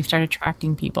suddenly you start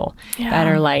attracting people that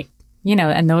are like, you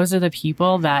know, and those are the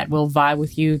people that will vibe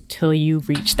with you till you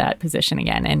reach that position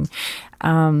again.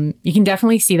 And you can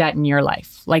definitely see that in your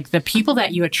life. Like the people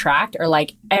that you attract are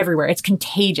like everywhere. It's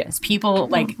contagious. People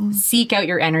like seek out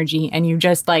your energy, and you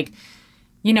just like,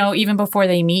 you know, even before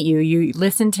they meet you, you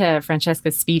listen to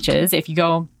Francesca's speeches. If you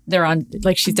go, they're on,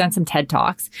 like she's done some TED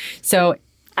Talks. So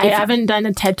I haven't done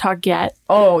a TED Talk yet.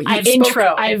 Oh, I've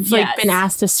like been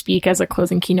asked to speak as a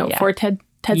closing keynote for TED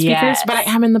speakers, but I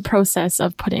am in the process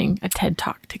of putting a TED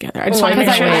Talk together. I just want to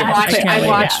make sure. I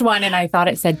watched one and I thought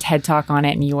it said TED Talk on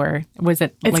it, and you were, was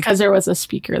it? It's because there was a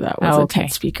speaker that was a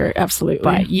TED speaker. Absolutely.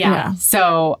 But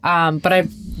so, but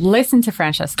I've listened to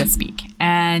Francesca speak,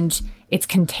 and it's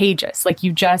contagious. Like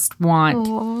you just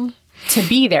want to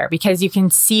be there because you can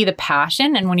see the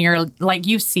passion. And when you're like,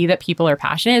 you see that people are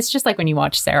passionate. It's just like when you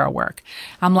watch Sarah work.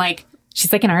 I'm like,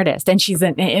 she's like an artist, and she's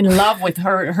in love with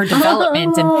her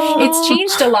development. And it's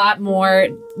changed a lot more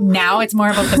now. It's more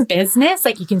about the business.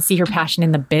 Like you can see her passion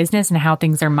in the business and how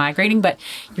things are migrating, but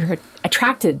you're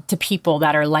attracted to people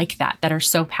that are like that are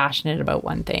so passionate about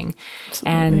one thing.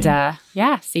 Absolutely.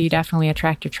 And so you definitely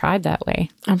attract your tribe that way.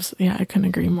 Absolutely. Yeah, I couldn't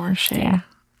agree more, Shay. Yeah.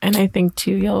 And I think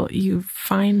too, you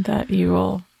find that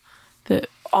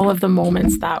all of the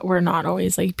moments that were not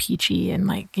always like peachy and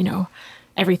like, you know,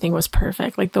 everything was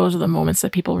perfect. Like those are the moments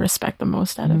that people respect the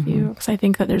most out of you. Because I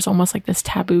think that there's almost like this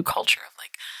taboo culture of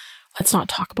like, let's not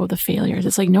talk about the failures.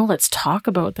 It's like, no, let's talk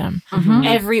about them.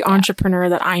 Every entrepreneur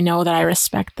that I know that I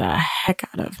respect the heck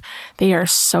out of, they are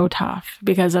so tough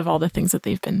because of all the things that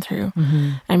they've been through.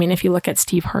 I mean, if you look at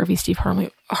Steve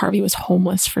Harvey was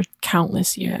homeless for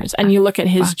countless years. And you look at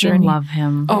his journey. I love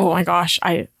him. Oh my gosh.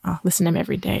 I listen to him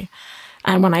every day.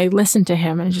 And when I listen to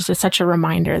him, it's just such a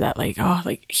reminder that like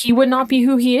he would not be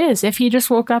who he is if he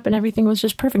just woke up and everything was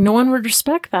just perfect. No one would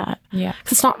respect that. Yeah.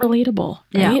 Because it's not relatable.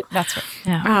 Right? Yeah, that's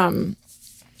right.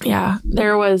 Yeah.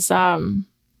 There was, I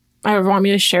want me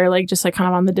to share like, just like kind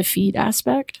of on the defeat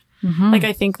aspect. Like,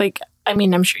 I think like, I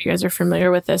mean, I'm sure you guys are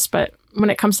familiar with this, but when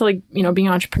it comes to like, you know, being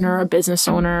an entrepreneur, a business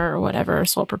owner or whatever, a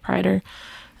sole proprietor,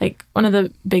 like one of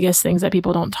the biggest things that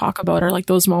people don't talk about are like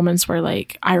those moments where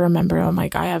like I remember, I'm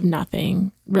like, I have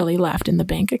nothing really left in the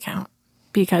bank account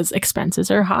because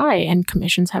expenses are high and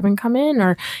commissions haven't come in,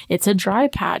 or it's a dry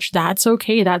patch. That's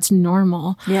okay. That's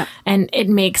normal. Yeah. And it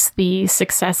makes the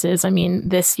successes. I mean,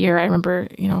 this year I remember,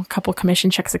 you know, a couple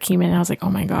commission checks that came in and I was like, oh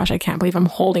my gosh, I can't believe I'm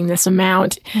holding this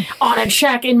amount on a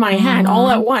check in my hand all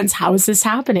at once. How is this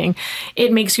happening?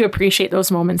 It makes you appreciate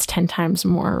those moments 10 times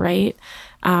more, right?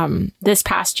 This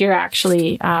past year,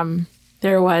 actually,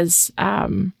 there was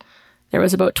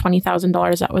about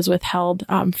 $20,000 that was withheld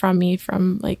from me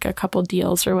from like a couple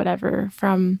deals or whatever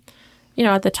from, you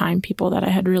know, at the time, people that I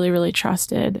had really, really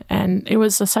trusted. And it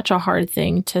was such a hard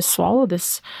thing to swallow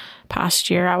this past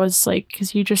year. I was like,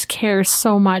 because you just care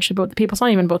so much about the people. It's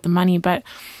not even about the money, but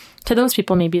to those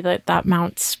people, maybe that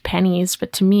amounts pennies.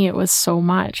 But to me, it was so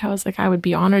much. I was like, I would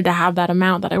be honored to have that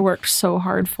amount that I worked so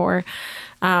hard for.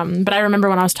 But I remember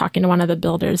when I was talking to one of the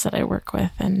builders that I work with,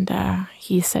 and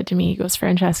he said to me, he goes,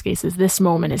 Francesca, he says, this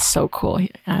moment is so cool. And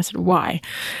I said, why?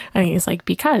 And he's like,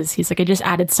 because he's like, I just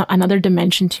added another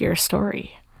dimension to your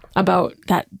story about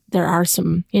that there are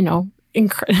some, you know,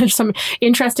 some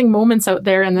interesting moments out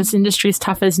there, and this industry is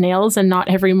tough as nails, and not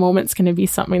every moment's going to be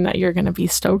something that you're going to be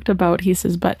stoked about. He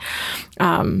says, but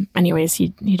anyways,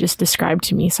 he just described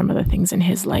to me some of the things in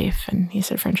his life, and he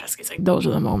said, Francesca, he's like, those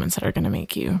are the moments that are going to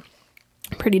make you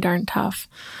pretty darn tough.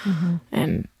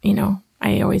 And, you know,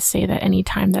 I always say that any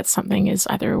time that something is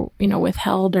either, you know,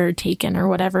 withheld or taken or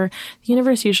whatever, the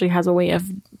universe usually has a way of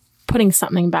putting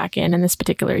something back in. In this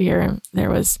particular year, there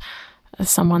was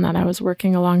someone that I was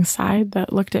working alongside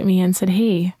that looked at me and said,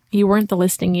 hey, you weren't the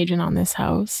listing agent on this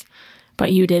house,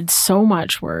 but you did so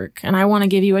much work, and I want to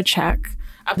give you a check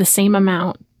of the same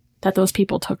amount that those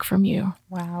people took from you.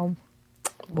 Wow.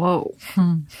 Whoa.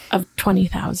 Of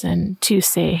 $20,000 to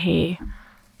say, hey,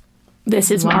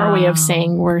 this is our way of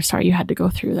saying we're sorry you had to go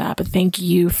through that, but thank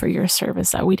you for your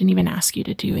service that we didn't even ask you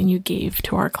to do, and you gave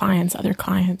to our clients, other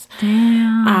clients.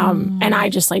 Damn. And I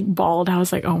just like bawled. I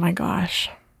was like, oh my gosh,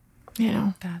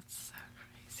 That's so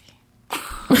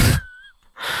crazy.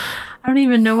 I don't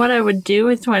even know what I would do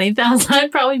with 20,000.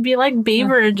 I'd probably be like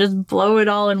Beaver and just blow it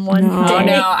all in one day. Oh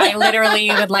no, I literally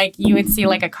would you would see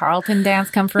like a Carlton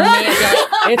dance come from me. I'd be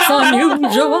like, it's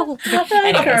unusual.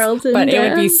 Anyways, Carlton but it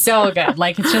would be dance. so good.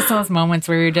 Like, it's just those moments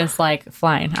where you're just like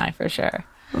flying high for sure.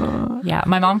 Yeah,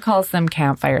 my mom calls them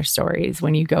campfire stories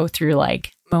when you go through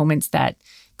like moments that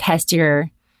test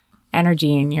your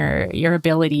energy and your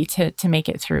ability to make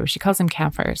it through. She calls them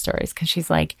campfire stories because she's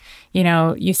like,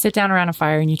 you sit down around a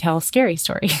fire and you tell scary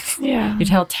stories. Yeah. You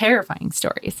tell terrifying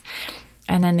stories.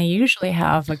 And then they usually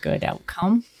have a good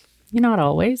outcome. Not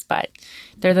always, but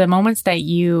they're the moments that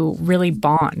you really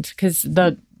bond, because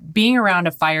being around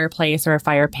a fireplace or a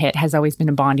fire pit has always been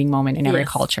a bonding moment in every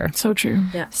culture. So true.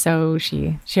 Yeah. So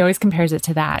she always compares it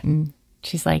to that. And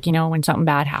she's like, when something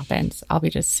bad happens, I'll be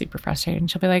just super frustrated.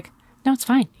 And she'll be like, no, it's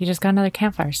fine. You just got another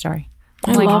campfire story.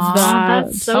 I love that.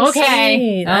 That's so Okay.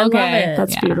 sweet. I love Okay. it.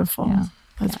 That's Yeah. beautiful. Yeah.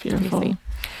 That's beautiful. Pretty sweet.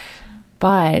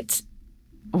 But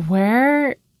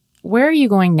where are you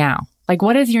going now? Like,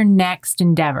 what is your next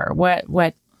endeavor?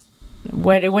 What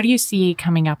do you see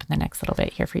coming up in the next little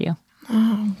bit here for you?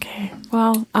 Okay.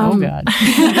 Well, God.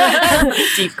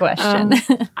 Deep question.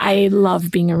 I love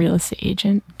being a real estate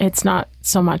agent. It's not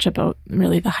so much about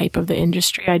really the hype of the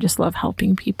industry. I just love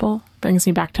helping people. Brings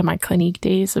me back to my Clinique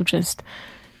days of just,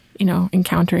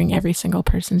 encountering every single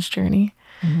person's journey.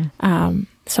 Mm-hmm.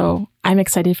 So I'm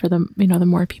excited for the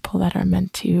more people that are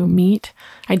meant to meet.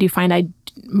 I do find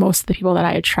most of the people that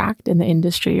I attract in the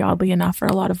industry, oddly enough, are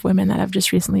a lot of women that have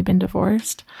just recently been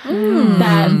divorced.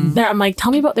 I'm like,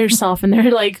 tell me about their self. And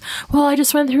they're like, well, I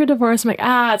just went through a divorce. I'm like,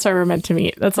 that's why we're meant to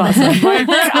meet. That's awesome. Like,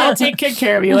 I'll take good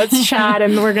care of you. Let's chat.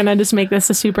 And we're going to just make this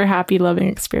a super happy, loving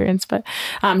experience. But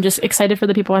I'm just excited for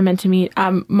the people I'm meant to meet.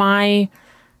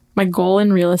 My goal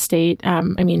in real estate,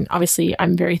 obviously,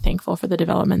 I'm very thankful for the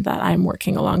development that I'm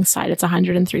working alongside. It's a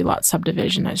 103 lot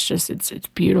subdivision. It's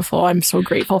beautiful. I'm so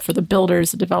grateful for the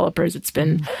builders, the developers. It's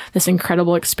been this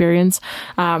incredible experience.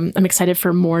 I'm excited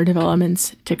for more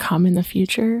developments to come in the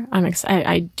future.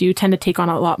 I do tend to take on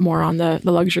a lot more on the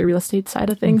luxury real estate side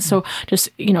of things. So just,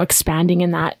 expanding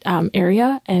in that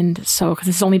area. And so, because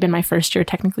it's only been my first year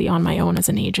technically on my own as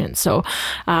an agent. So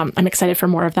I'm excited for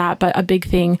more of that. But a big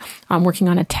thing, I'm working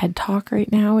on a TED Talk right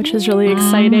now, which is really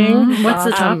exciting. What's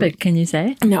the topic? Can you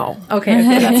say? No. Okay.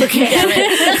 That's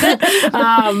okay.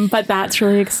 But that's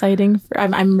really exciting.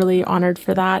 I'm really honored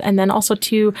for that. And then also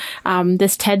too,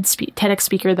 this TEDx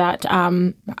speaker that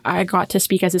I got to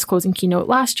speak as his closing keynote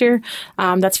last year,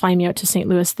 that's flying me out to St.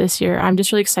 Louis this year. I'm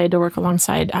just really excited to work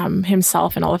alongside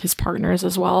himself and all of his partners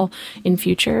as well in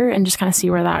future, and just kind of see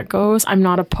where that goes. I'm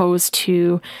not opposed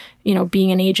to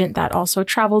being an agent that also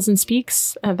travels and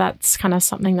speaks. That's kind of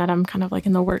something that I'm kind of like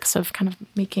in the works of kind of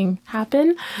making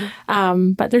happen.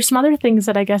 But there's some other things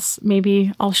that I guess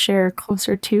maybe I'll share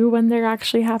closer to when they're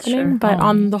actually happening. Sure. But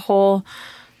on the whole,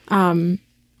 I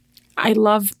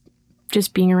love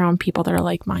just being around people that are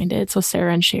like-minded. So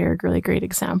Sarah and Shay are a really great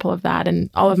example of that, and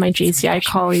all of my JCI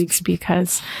colleagues,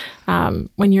 because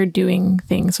when you're doing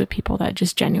things with people that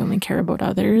just genuinely care about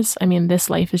others, this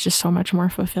life is just so much more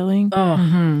fulfilling.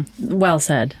 Oh, well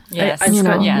said. Yes.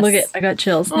 I got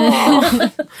chills.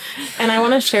 And I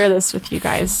want to share this with you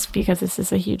guys because this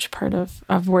is a huge part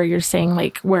of where you're saying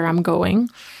like where I'm going.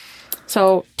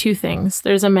 So 2 things.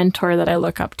 There's a mentor that I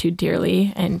look up to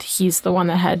dearly, and he's the one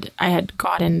that I had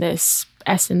gotten this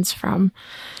essence from.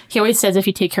 He always says, if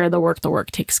you take care of the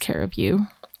work takes care of you.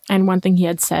 And one thing he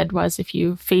had said was, if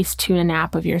you Facetune an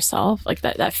app of yourself, like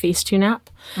that Facetune app,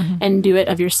 and do it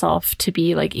of yourself to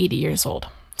be like 80 years old.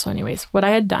 So anyways, what I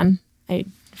had done, I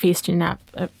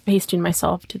Facetune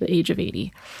myself to the age of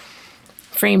 80,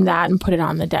 framed that and put it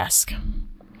on the desk.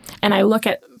 And I look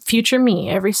at future me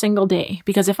every single day,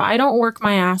 because if I don't work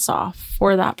my ass off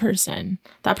for that person's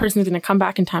going to come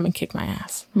back in time and kick my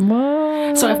ass.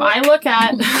 What? So if I look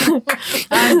at,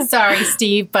 I'm sorry,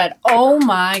 Steve, but oh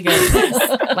my goodness.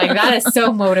 Like, that is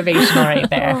so motivational right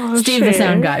there. Steve, the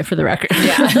sound guy, for the record.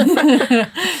 Yeah.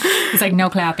 He's like, no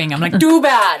clapping. I'm like, too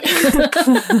bad.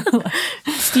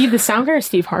 Steve the sound guy or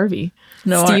Steve Harvey?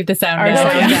 No, Steve the sound our guy.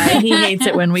 sound guy. He hates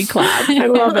it when we clap. I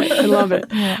love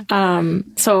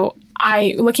it. So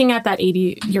looking at that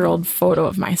 80-year-old photo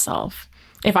of myself,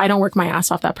 if I don't work my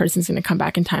ass off, that person's going to come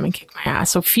back in time and kick my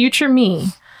ass. So future me,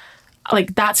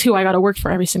 like, that's who I got to work for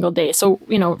every single day. So,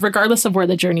 you know, regardless of where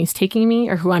the journey's taking me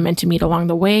or who I'm meant to meet along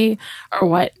the way or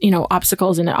what, you know,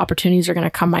 obstacles and opportunities are going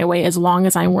to come my way, as long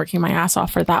as I'm working my ass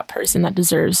off for that person that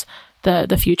deserves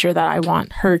the future that I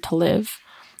want her to live,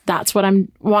 that's what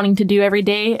I'm wanting to do every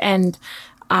day. And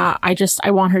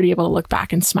I want her to be able to look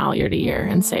back and smile year to year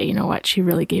and say, you know what, she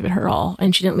really gave it her all.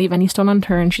 And she didn't leave any stone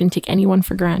unturned. She didn't take anyone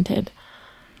for granted.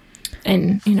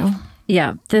 And, you know.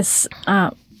 Yeah. This,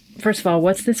 first of all,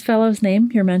 what's this fellow's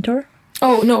name, your mentor?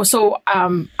 Oh, no. So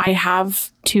I have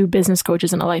 2 business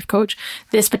coaches and a life coach.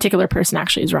 This particular person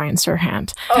actually is Ryan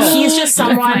Serhant. Oh, he's just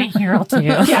someone. My hero too.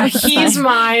 Yeah, he's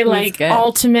my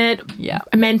ultimate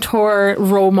mentor,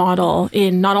 role model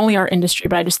in not only our industry,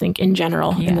 but I just think in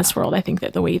general in this world. I think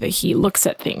that the way that he looks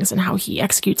at things and how he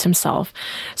executes himself.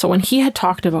 So when he had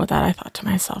talked about that, I thought to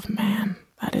myself, man,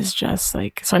 that is just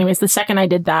like... So anyways, the second I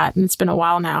did that, and it's been a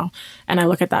while now, and I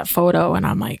look at that photo and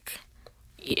I'm like,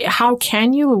 how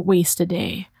can you waste a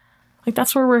day? Like,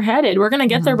 that's where we're headed. We're going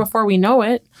to get there before we know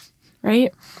it,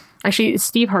 right? Actually,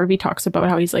 Steve Harvey talks about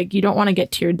how he's like, you don't want to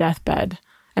get to your deathbed.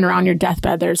 And around your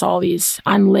deathbed, there's all these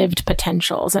unlived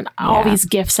potentials and all these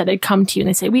gifts that had come to you. And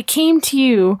they say, we came to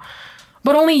you,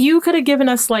 but only you could have given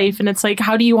us life. And it's like,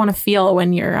 how do you want to feel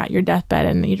when you're at your deathbed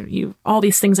and you all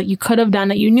these things that you could have done,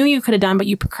 that you knew you could have done, but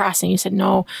you procrastinated. You said,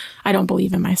 no, I don't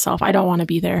believe in myself. I don't want to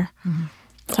be there. Mm-hmm.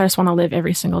 So I just want to live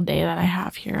every single day that I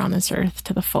have here on this earth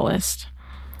to the fullest.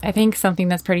 I think something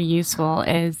that's pretty useful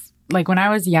is, like, when I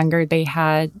was younger, they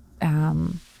had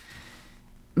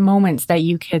moments that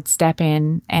you could step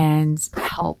in and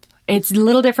help. It's a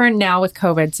little different now with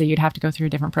COVID, so you'd have to go through a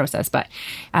different process. But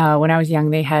when I was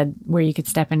young, they had where you could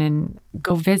step in and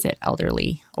go visit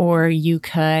elderly, or you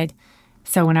could...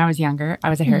 So when I was younger, I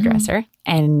was a hairdresser,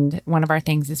 and one of our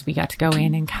things is we got to go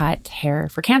in and cut hair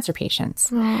for cancer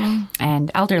patients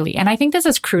and elderly. And I think this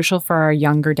is crucial for our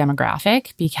younger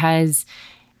demographic, because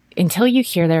until you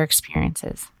hear their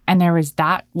experiences, and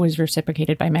that was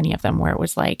reciprocated by many of them, where it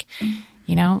was like,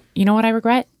 you know what I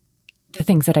regret? The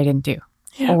things that I didn't do,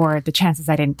 or the chances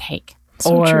I didn't take,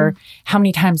 or how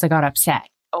many times I got upset,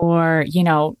 or, you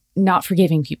know, not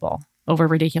forgiving people over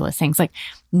ridiculous things. Like,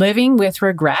 living with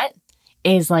regret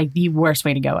is like the worst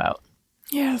way to go out.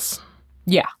 Yes.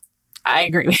 Yeah. I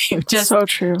agree with you. Just so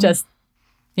true. Just,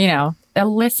 you know,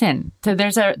 listen. So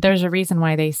there's a reason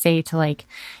why they say to, like,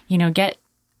 you know, get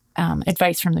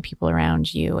advice from the people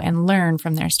around you and learn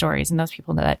from their stories and those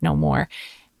people that know more,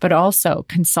 but also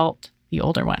consult the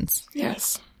older ones.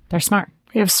 Yes. They're smart.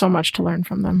 We have so much to learn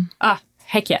from them.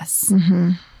 Heck yes.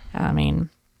 Mm-hmm. I mean,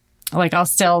 like, I'll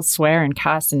still swear and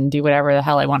cuss and do whatever the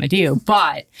hell I want to do,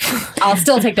 but I'll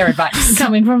still take their advice.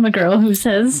 Coming from a girl who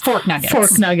says fork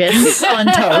nuggets on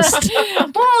toast.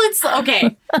 Well, it's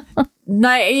okay.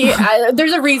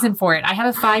 There's a reason for it. I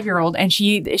have a 5-year-old, and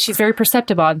she's very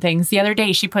perceptive on things. The other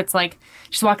day, she's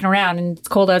walking around and it's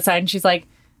cold outside, and she's like,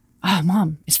 "Oh,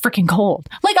 Mom, it's freaking cold."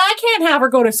 Like, I can't have her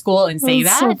go to school and say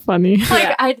that. So funny.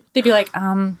 Like, they'd be like,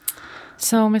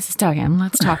 "So, Mrs. Duggan,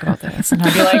 let's talk about this," and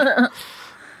I'd be like,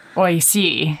 well, you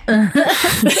see. Yeah,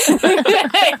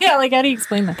 like, how do you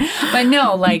explain that? But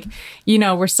no, like, you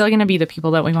know, we're still going to be the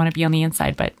people that we want to be on the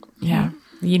inside. But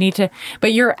you need to,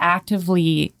 but you're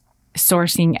actively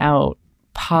sourcing out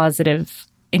positive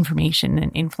information and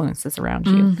influences around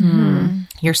you. Mm-hmm.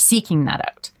 You're seeking that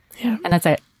out. Yeah. And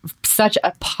that's such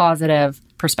a positive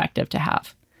perspective to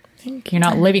have. You're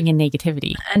not living in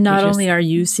negativity. And not only are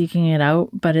you seeking it out,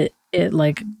 but it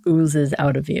like oozes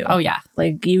out of you. Oh yeah.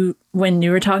 Like, when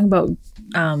you were talking about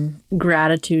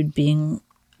gratitude being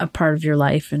a part of your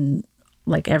life, and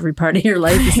like every part of your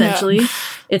life, essentially,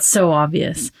 it's so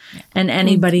obvious. And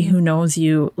anybody who knows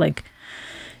you, like,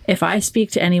 if I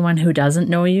speak to anyone who doesn't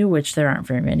know you, which there aren't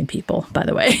very many people, by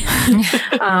the way,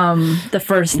 the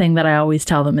first thing that I always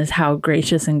tell them is how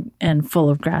gracious and full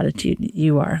of gratitude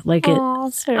you are. Like,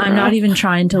 I'm not even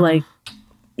trying to, like,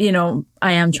 you know,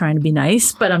 I am trying to be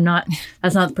nice, but I'm not,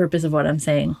 that's not the purpose of what I'm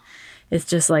saying. It's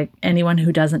just like, anyone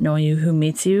who doesn't know you, who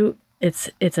meets you, it's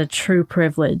a true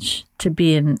privilege to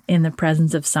be in the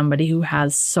presence of somebody who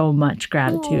has so much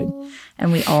gratitude. Aww.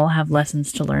 And we all have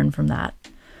lessons to learn from that.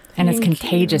 And it's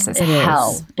contagious as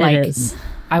hell. Like, it is.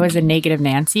 I was a negative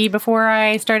Nancy before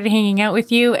I started hanging out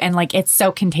with you, and like, it's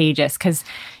so contagious because,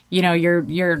 you know,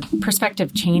 your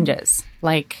perspective changes.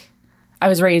 Like, I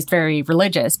was raised very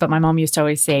religious, but my mom used to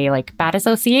always say, like, bad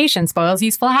association spoils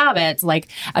useful habits. Like,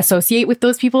 associate with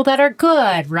those people that are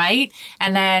good, right?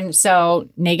 And then, so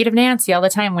negative Nancy all the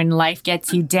time, when life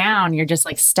gets you down, you're just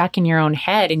like stuck in your own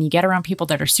head, and you get around people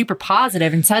that are super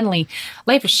positive, and suddenly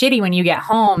life is shitty when you get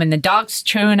home and the dog's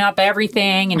chewing up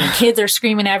everything and your kids are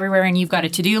screaming everywhere and you've got a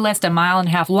to-do list 1.5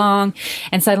 miles long.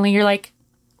 And suddenly you're like,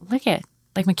 look at,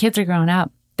 like, my kids are growing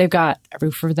up. They've got a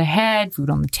roof over their head, food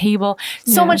on the table,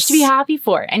 so much to be happy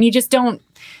for. And you just don't,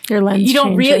 your lens you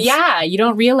don't changes. you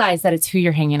don't realize that it's who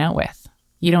you're hanging out with.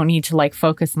 You don't need to like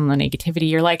focus on the negativity.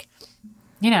 You're like,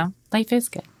 life is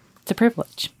good. It's a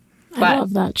privilege. I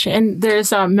love that shit. And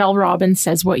there's Mel Robbins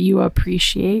says, what you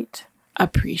appreciate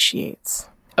appreciates.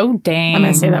 Oh, dang. I'm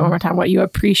going to say that one more time. What you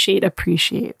appreciate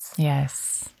appreciates.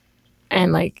 Yes.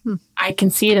 And like, I can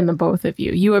see it in the both of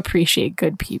you. You appreciate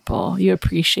good people. You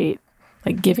appreciate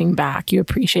like giving back. You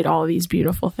appreciate all of these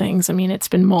beautiful things. I mean, it's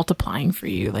been multiplying for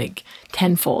you like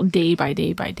tenfold, day by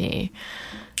day by day.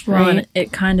 Well, Right? and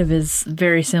it kind of is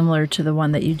very similar to the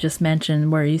one that you just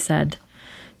mentioned, where you said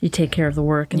you take care of the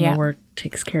work and the work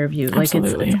takes care of you.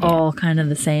 Absolutely. Like it's all kind of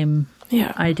the same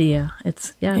Yeah. idea.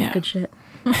 It's good shit.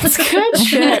 It's good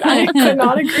shit. I could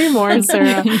not agree more,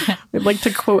 Sarah. We'd like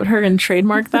to quote her and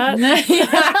trademark that.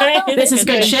 This is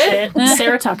good shit.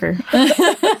 Sarah Tucker.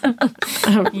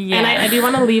 And I do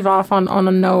want to leave off on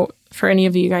a note for any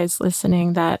of you guys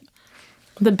listening that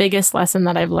the biggest lesson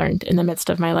that I've learned in the midst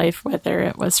of my life, whether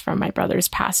it was from my brother's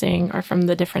passing or from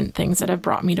the different things that have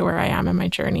brought me to where I am in my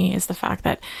journey, is the fact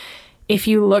that if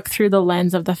you look through the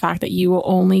lens of the fact that you will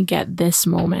only get this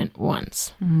moment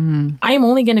once, I am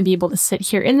only going to be able to sit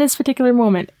here in this particular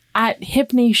moment at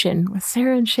Hip Nation with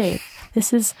Sarah and Shay.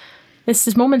 This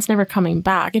moment's never coming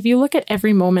back. If you look at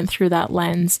every moment through that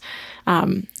lens,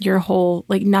 your whole,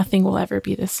 like, nothing will ever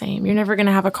be the same. You're never going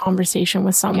to have a conversation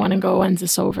with someone and go, when's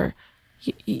this over?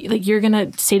 You're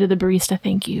going to say to the barista,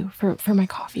 thank you for my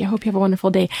coffee. I hope you have a wonderful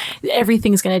day.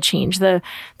 Everything's going to change. The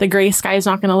gray sky is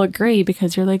not going to look gray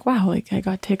because you're like, wow, like I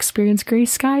got to experience gray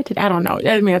sky today. I don't know.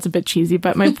 I mean, that's a bit cheesy,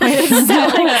 but my point is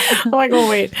that, I'm like, oh,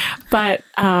 wait. But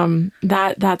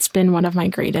that's been one of my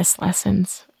greatest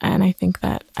lessons. And I think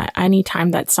that anytime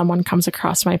that someone comes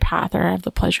across my path, or I have the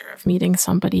pleasure of meeting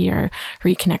somebody or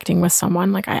reconnecting with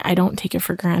someone, like I don't take it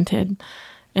for granted.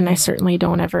 And I certainly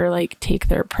don't ever like take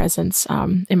their presence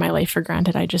in my life for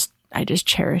granted. I just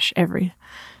cherish every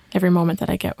moment that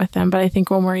I get with them. But I think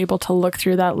when we're able to look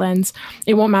through that lens,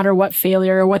 it won't matter what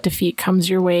failure or what defeat comes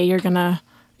your way.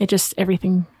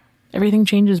 Everything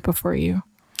changes before you.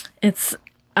 It's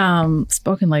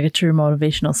spoken like a true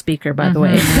motivational speaker, by the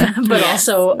way. But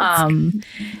also,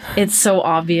 it's so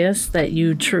obvious that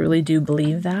you truly do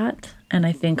believe that. And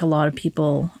I think a lot of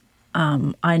people,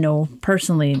 I know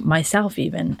personally, myself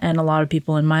even, and a lot of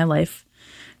people in my life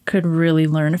could really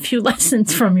learn a few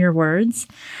lessons from your words.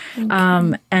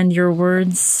 And your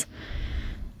words,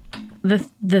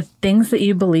 the things that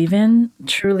you believe in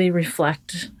truly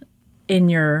reflect in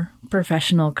your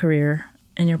professional career,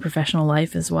 in your professional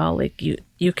life as well. Like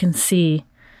you can see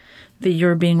that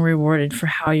you're being rewarded for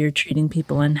how you're treating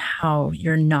people and how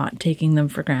you're not taking them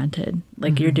for granted.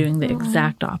 Like you're doing the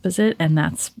exact opposite, and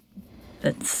that's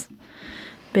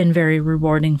been very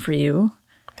rewarding for you.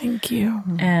 Thank you.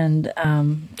 And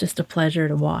just a pleasure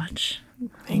to watch.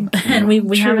 Thank you. And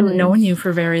we haven't known you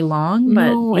for very long, but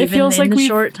No, even it feels in like the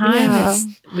short time, yeah.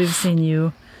 we've seen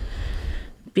you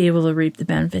be able to reap the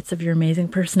benefits of your amazing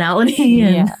personality.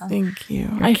 And Thank you.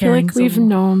 You're I feel caring like so we've well.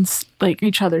 known like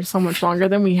each other so much longer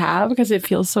than we have because it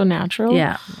feels so natural.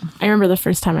 Yeah. I remember the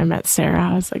first time I met Sarah,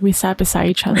 I was like, we sat beside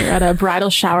each other at a bridal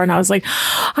shower and I was like,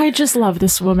 I just love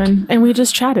this woman. And we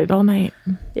just chatted all night.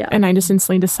 Yeah. And I just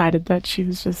instantly decided that she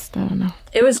was just, I don't know.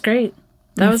 It was great.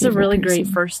 That My was a favorite really great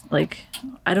person. first, like,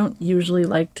 I don't usually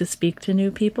like to speak to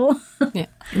new people. Yeah.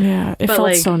 It But, felt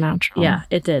like, so natural. Yeah,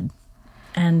 it did.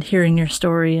 And hearing your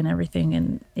story and everything,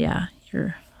 and yeah,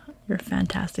 you're a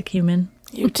fantastic human.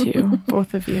 You too.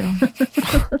 Both of you.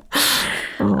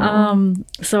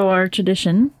 So our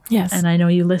tradition, Yes. and I know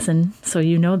you listen, so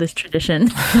you know this tradition,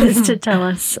 is to tell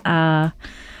us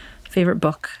favorite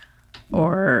book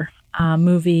or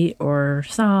movie or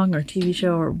song or TV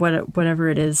show or whatever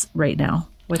it is right now.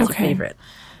 What's your Okay. favorite?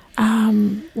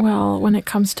 Well, when it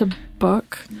comes to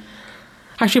book,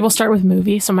 actually, we'll start with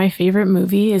movie. So my favorite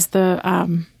movie is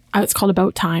it's called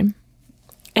About Time.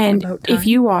 And About Time. if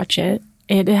you watch it,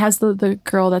 it has the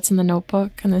girl that's in the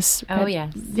Notebook and this. Oh,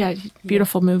 yes. Yeah,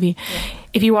 beautiful movie.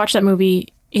 If you watch that movie,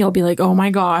 you'll be like, oh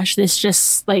my gosh, this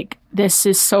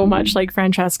is so much like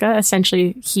Francesca.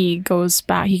 Essentially, he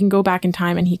can go back in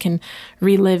time and he can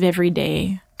relive every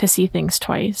day to see things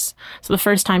twice. So the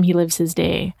first time he lives his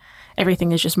day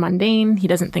everything is just mundane. He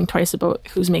doesn't think twice about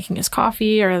who's making his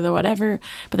coffee or the whatever.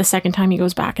 But the second time he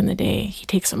goes back in the day, he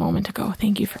takes a moment to go,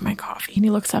 thank you for my coffee. And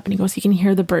he looks up and he goes, he can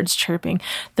hear the birds chirping.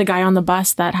 The guy on the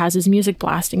bus that has his music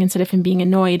blasting, instead of him being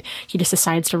annoyed, he just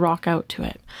decides to rock out to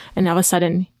it. And all of a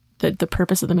sudden, the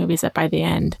purpose of the movie is that by the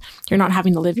end, you're not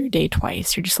having to live your day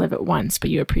twice. You just live it once, but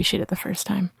you appreciate it the first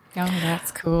time. Oh,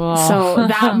 that's cool. So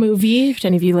that movie, if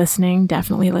any of you listening,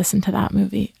 definitely listen to that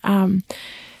movie.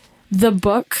 The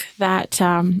book that,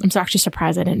 I'm actually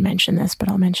surprised I didn't mention this, but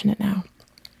I'll mention it now.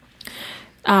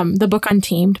 The book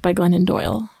Untamed by Glennon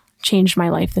Doyle changed my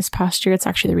life this past year. It's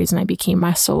actually the reason I became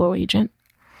my solo agent.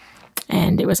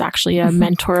 And it was actually a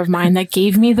mentor of mine that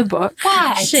gave me the book.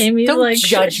 What? Shamey's Don't like,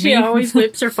 judge she me. always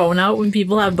whips her phone out when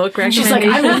people have book recommendations. She's like,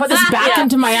 I'm going to put this back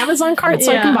into my Amazon cart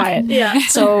so I can buy it. Yeah.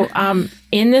 So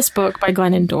in this book by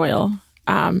Glennon Doyle,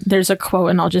 there's a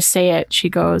quote, and I'll just say it. She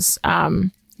goes,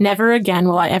 never again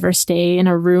will I ever stay in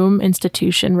a room,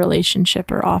 institution, relationship,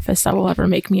 or office that will ever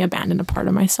make me abandon a part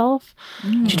of myself.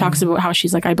 She talks about how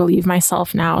she's like, I believe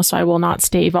myself now, so I will not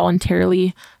stay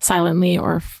voluntarily, silently,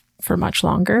 or for much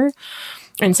longer.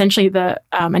 And essentially the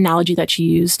analogy that she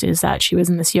used is that she was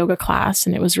in this yoga class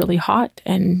and it was really hot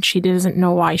and she doesn't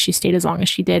know why she stayed as long as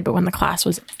she did. But when the class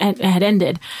had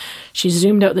ended, she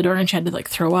zoomed out the door and she had to like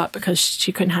throw up because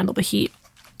she couldn't handle the heat.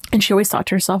 And she always thought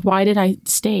to herself, why did I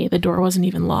stay? The door wasn't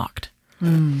even locked.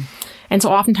 And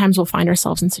so oftentimes we'll find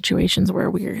ourselves in situations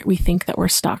where we think that we're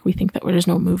stuck. We think that there's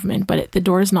no movement, but the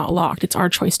door is not locked. It's our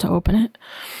choice to open it.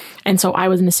 And so I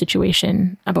was in a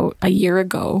situation about a year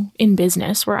ago in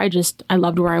business where I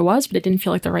loved where I was, but it didn't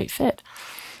feel like the right fit.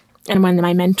 And when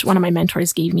one of my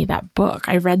mentors gave me that book,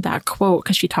 I read that quote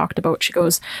because she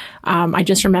goes, I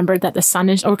just remembered that the sun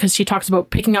is, because she talks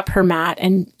about picking up her mat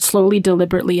and slowly,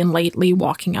 deliberately, and lightly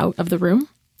walking out of the room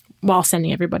while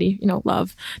sending everybody,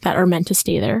 love that are meant to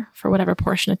stay there for whatever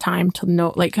portion of time to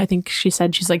know, like, I think she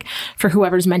said, she's like, for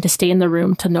whoever's meant to stay in the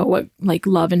room to know what like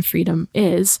love and freedom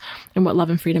is and what love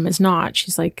and freedom is not.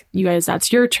 She's like, you guys,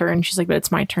 that's your turn. She's like, but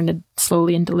it's my turn to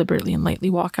slowly and deliberately and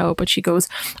lightly walk out. But she goes,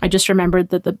 I just remembered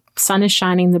that the sun is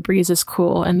shining, the breeze is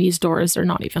cool, and these doors are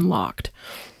not even locked.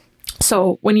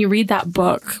 So when you read that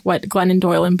book, what Glennon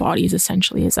Doyle embodies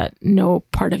essentially is that no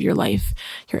part of your life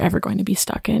you're ever going to be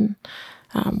stuck in.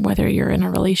 Whether you're in a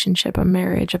relationship, a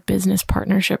marriage, a business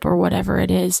partnership, or whatever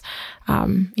it is,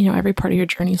 every part of your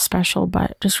journey is special,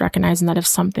 but just recognizing that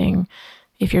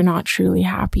if you're not truly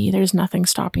happy, there's nothing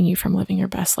stopping you from living your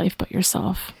best life but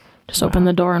yourself. Just open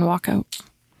the door and walk out.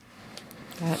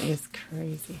 That is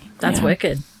crazy. That's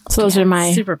wicked. So those are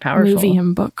my super powerful movie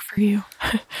and book for you.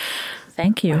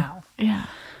 Thank you. Wow. Yeah.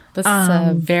 This is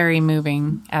a very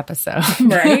moving episode.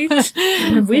 Right?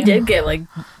 We did get like,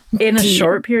 in a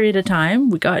short period of time,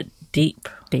 we got deep.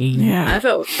 Yeah. I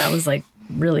felt that was like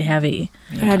really heavy.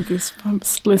 I had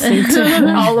goosebumps listening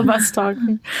to all of us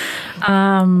talking.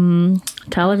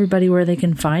 Tell everybody where they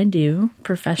can find you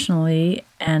professionally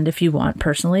and if you want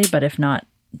personally, but if not,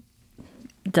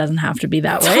 it doesn't have to be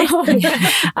that way.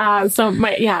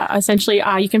 Essentially,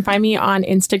 you can find me on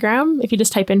Instagram if you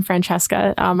just type in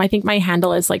Francesca. I think my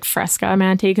handle is like Fresca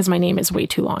Amante because my name is way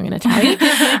too long in Italian.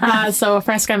 So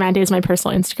Fresca Amante is my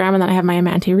personal Instagram, and then I have my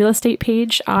Amante real estate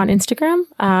page on Instagram.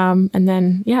 And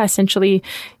then essentially,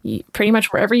 pretty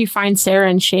much wherever you find Sarah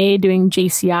and Shay doing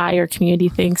JCI or community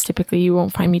things, typically you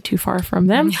won't find me too far from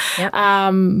them. Yep.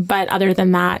 But other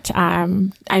than that,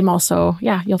 I'm also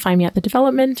you'll find me at the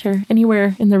development or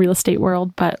anywhere in the real estate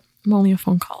world, but I'm only a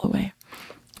phone call away.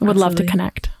 Would love to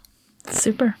connect.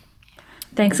 Super.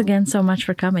 Thanks again so much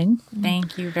for coming.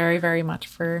 Thank you very, very much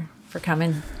for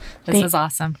coming. This was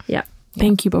awesome. Yeah.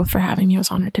 Thank you both for having me. I was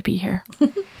honored to be here.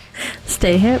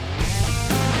 Stay hip.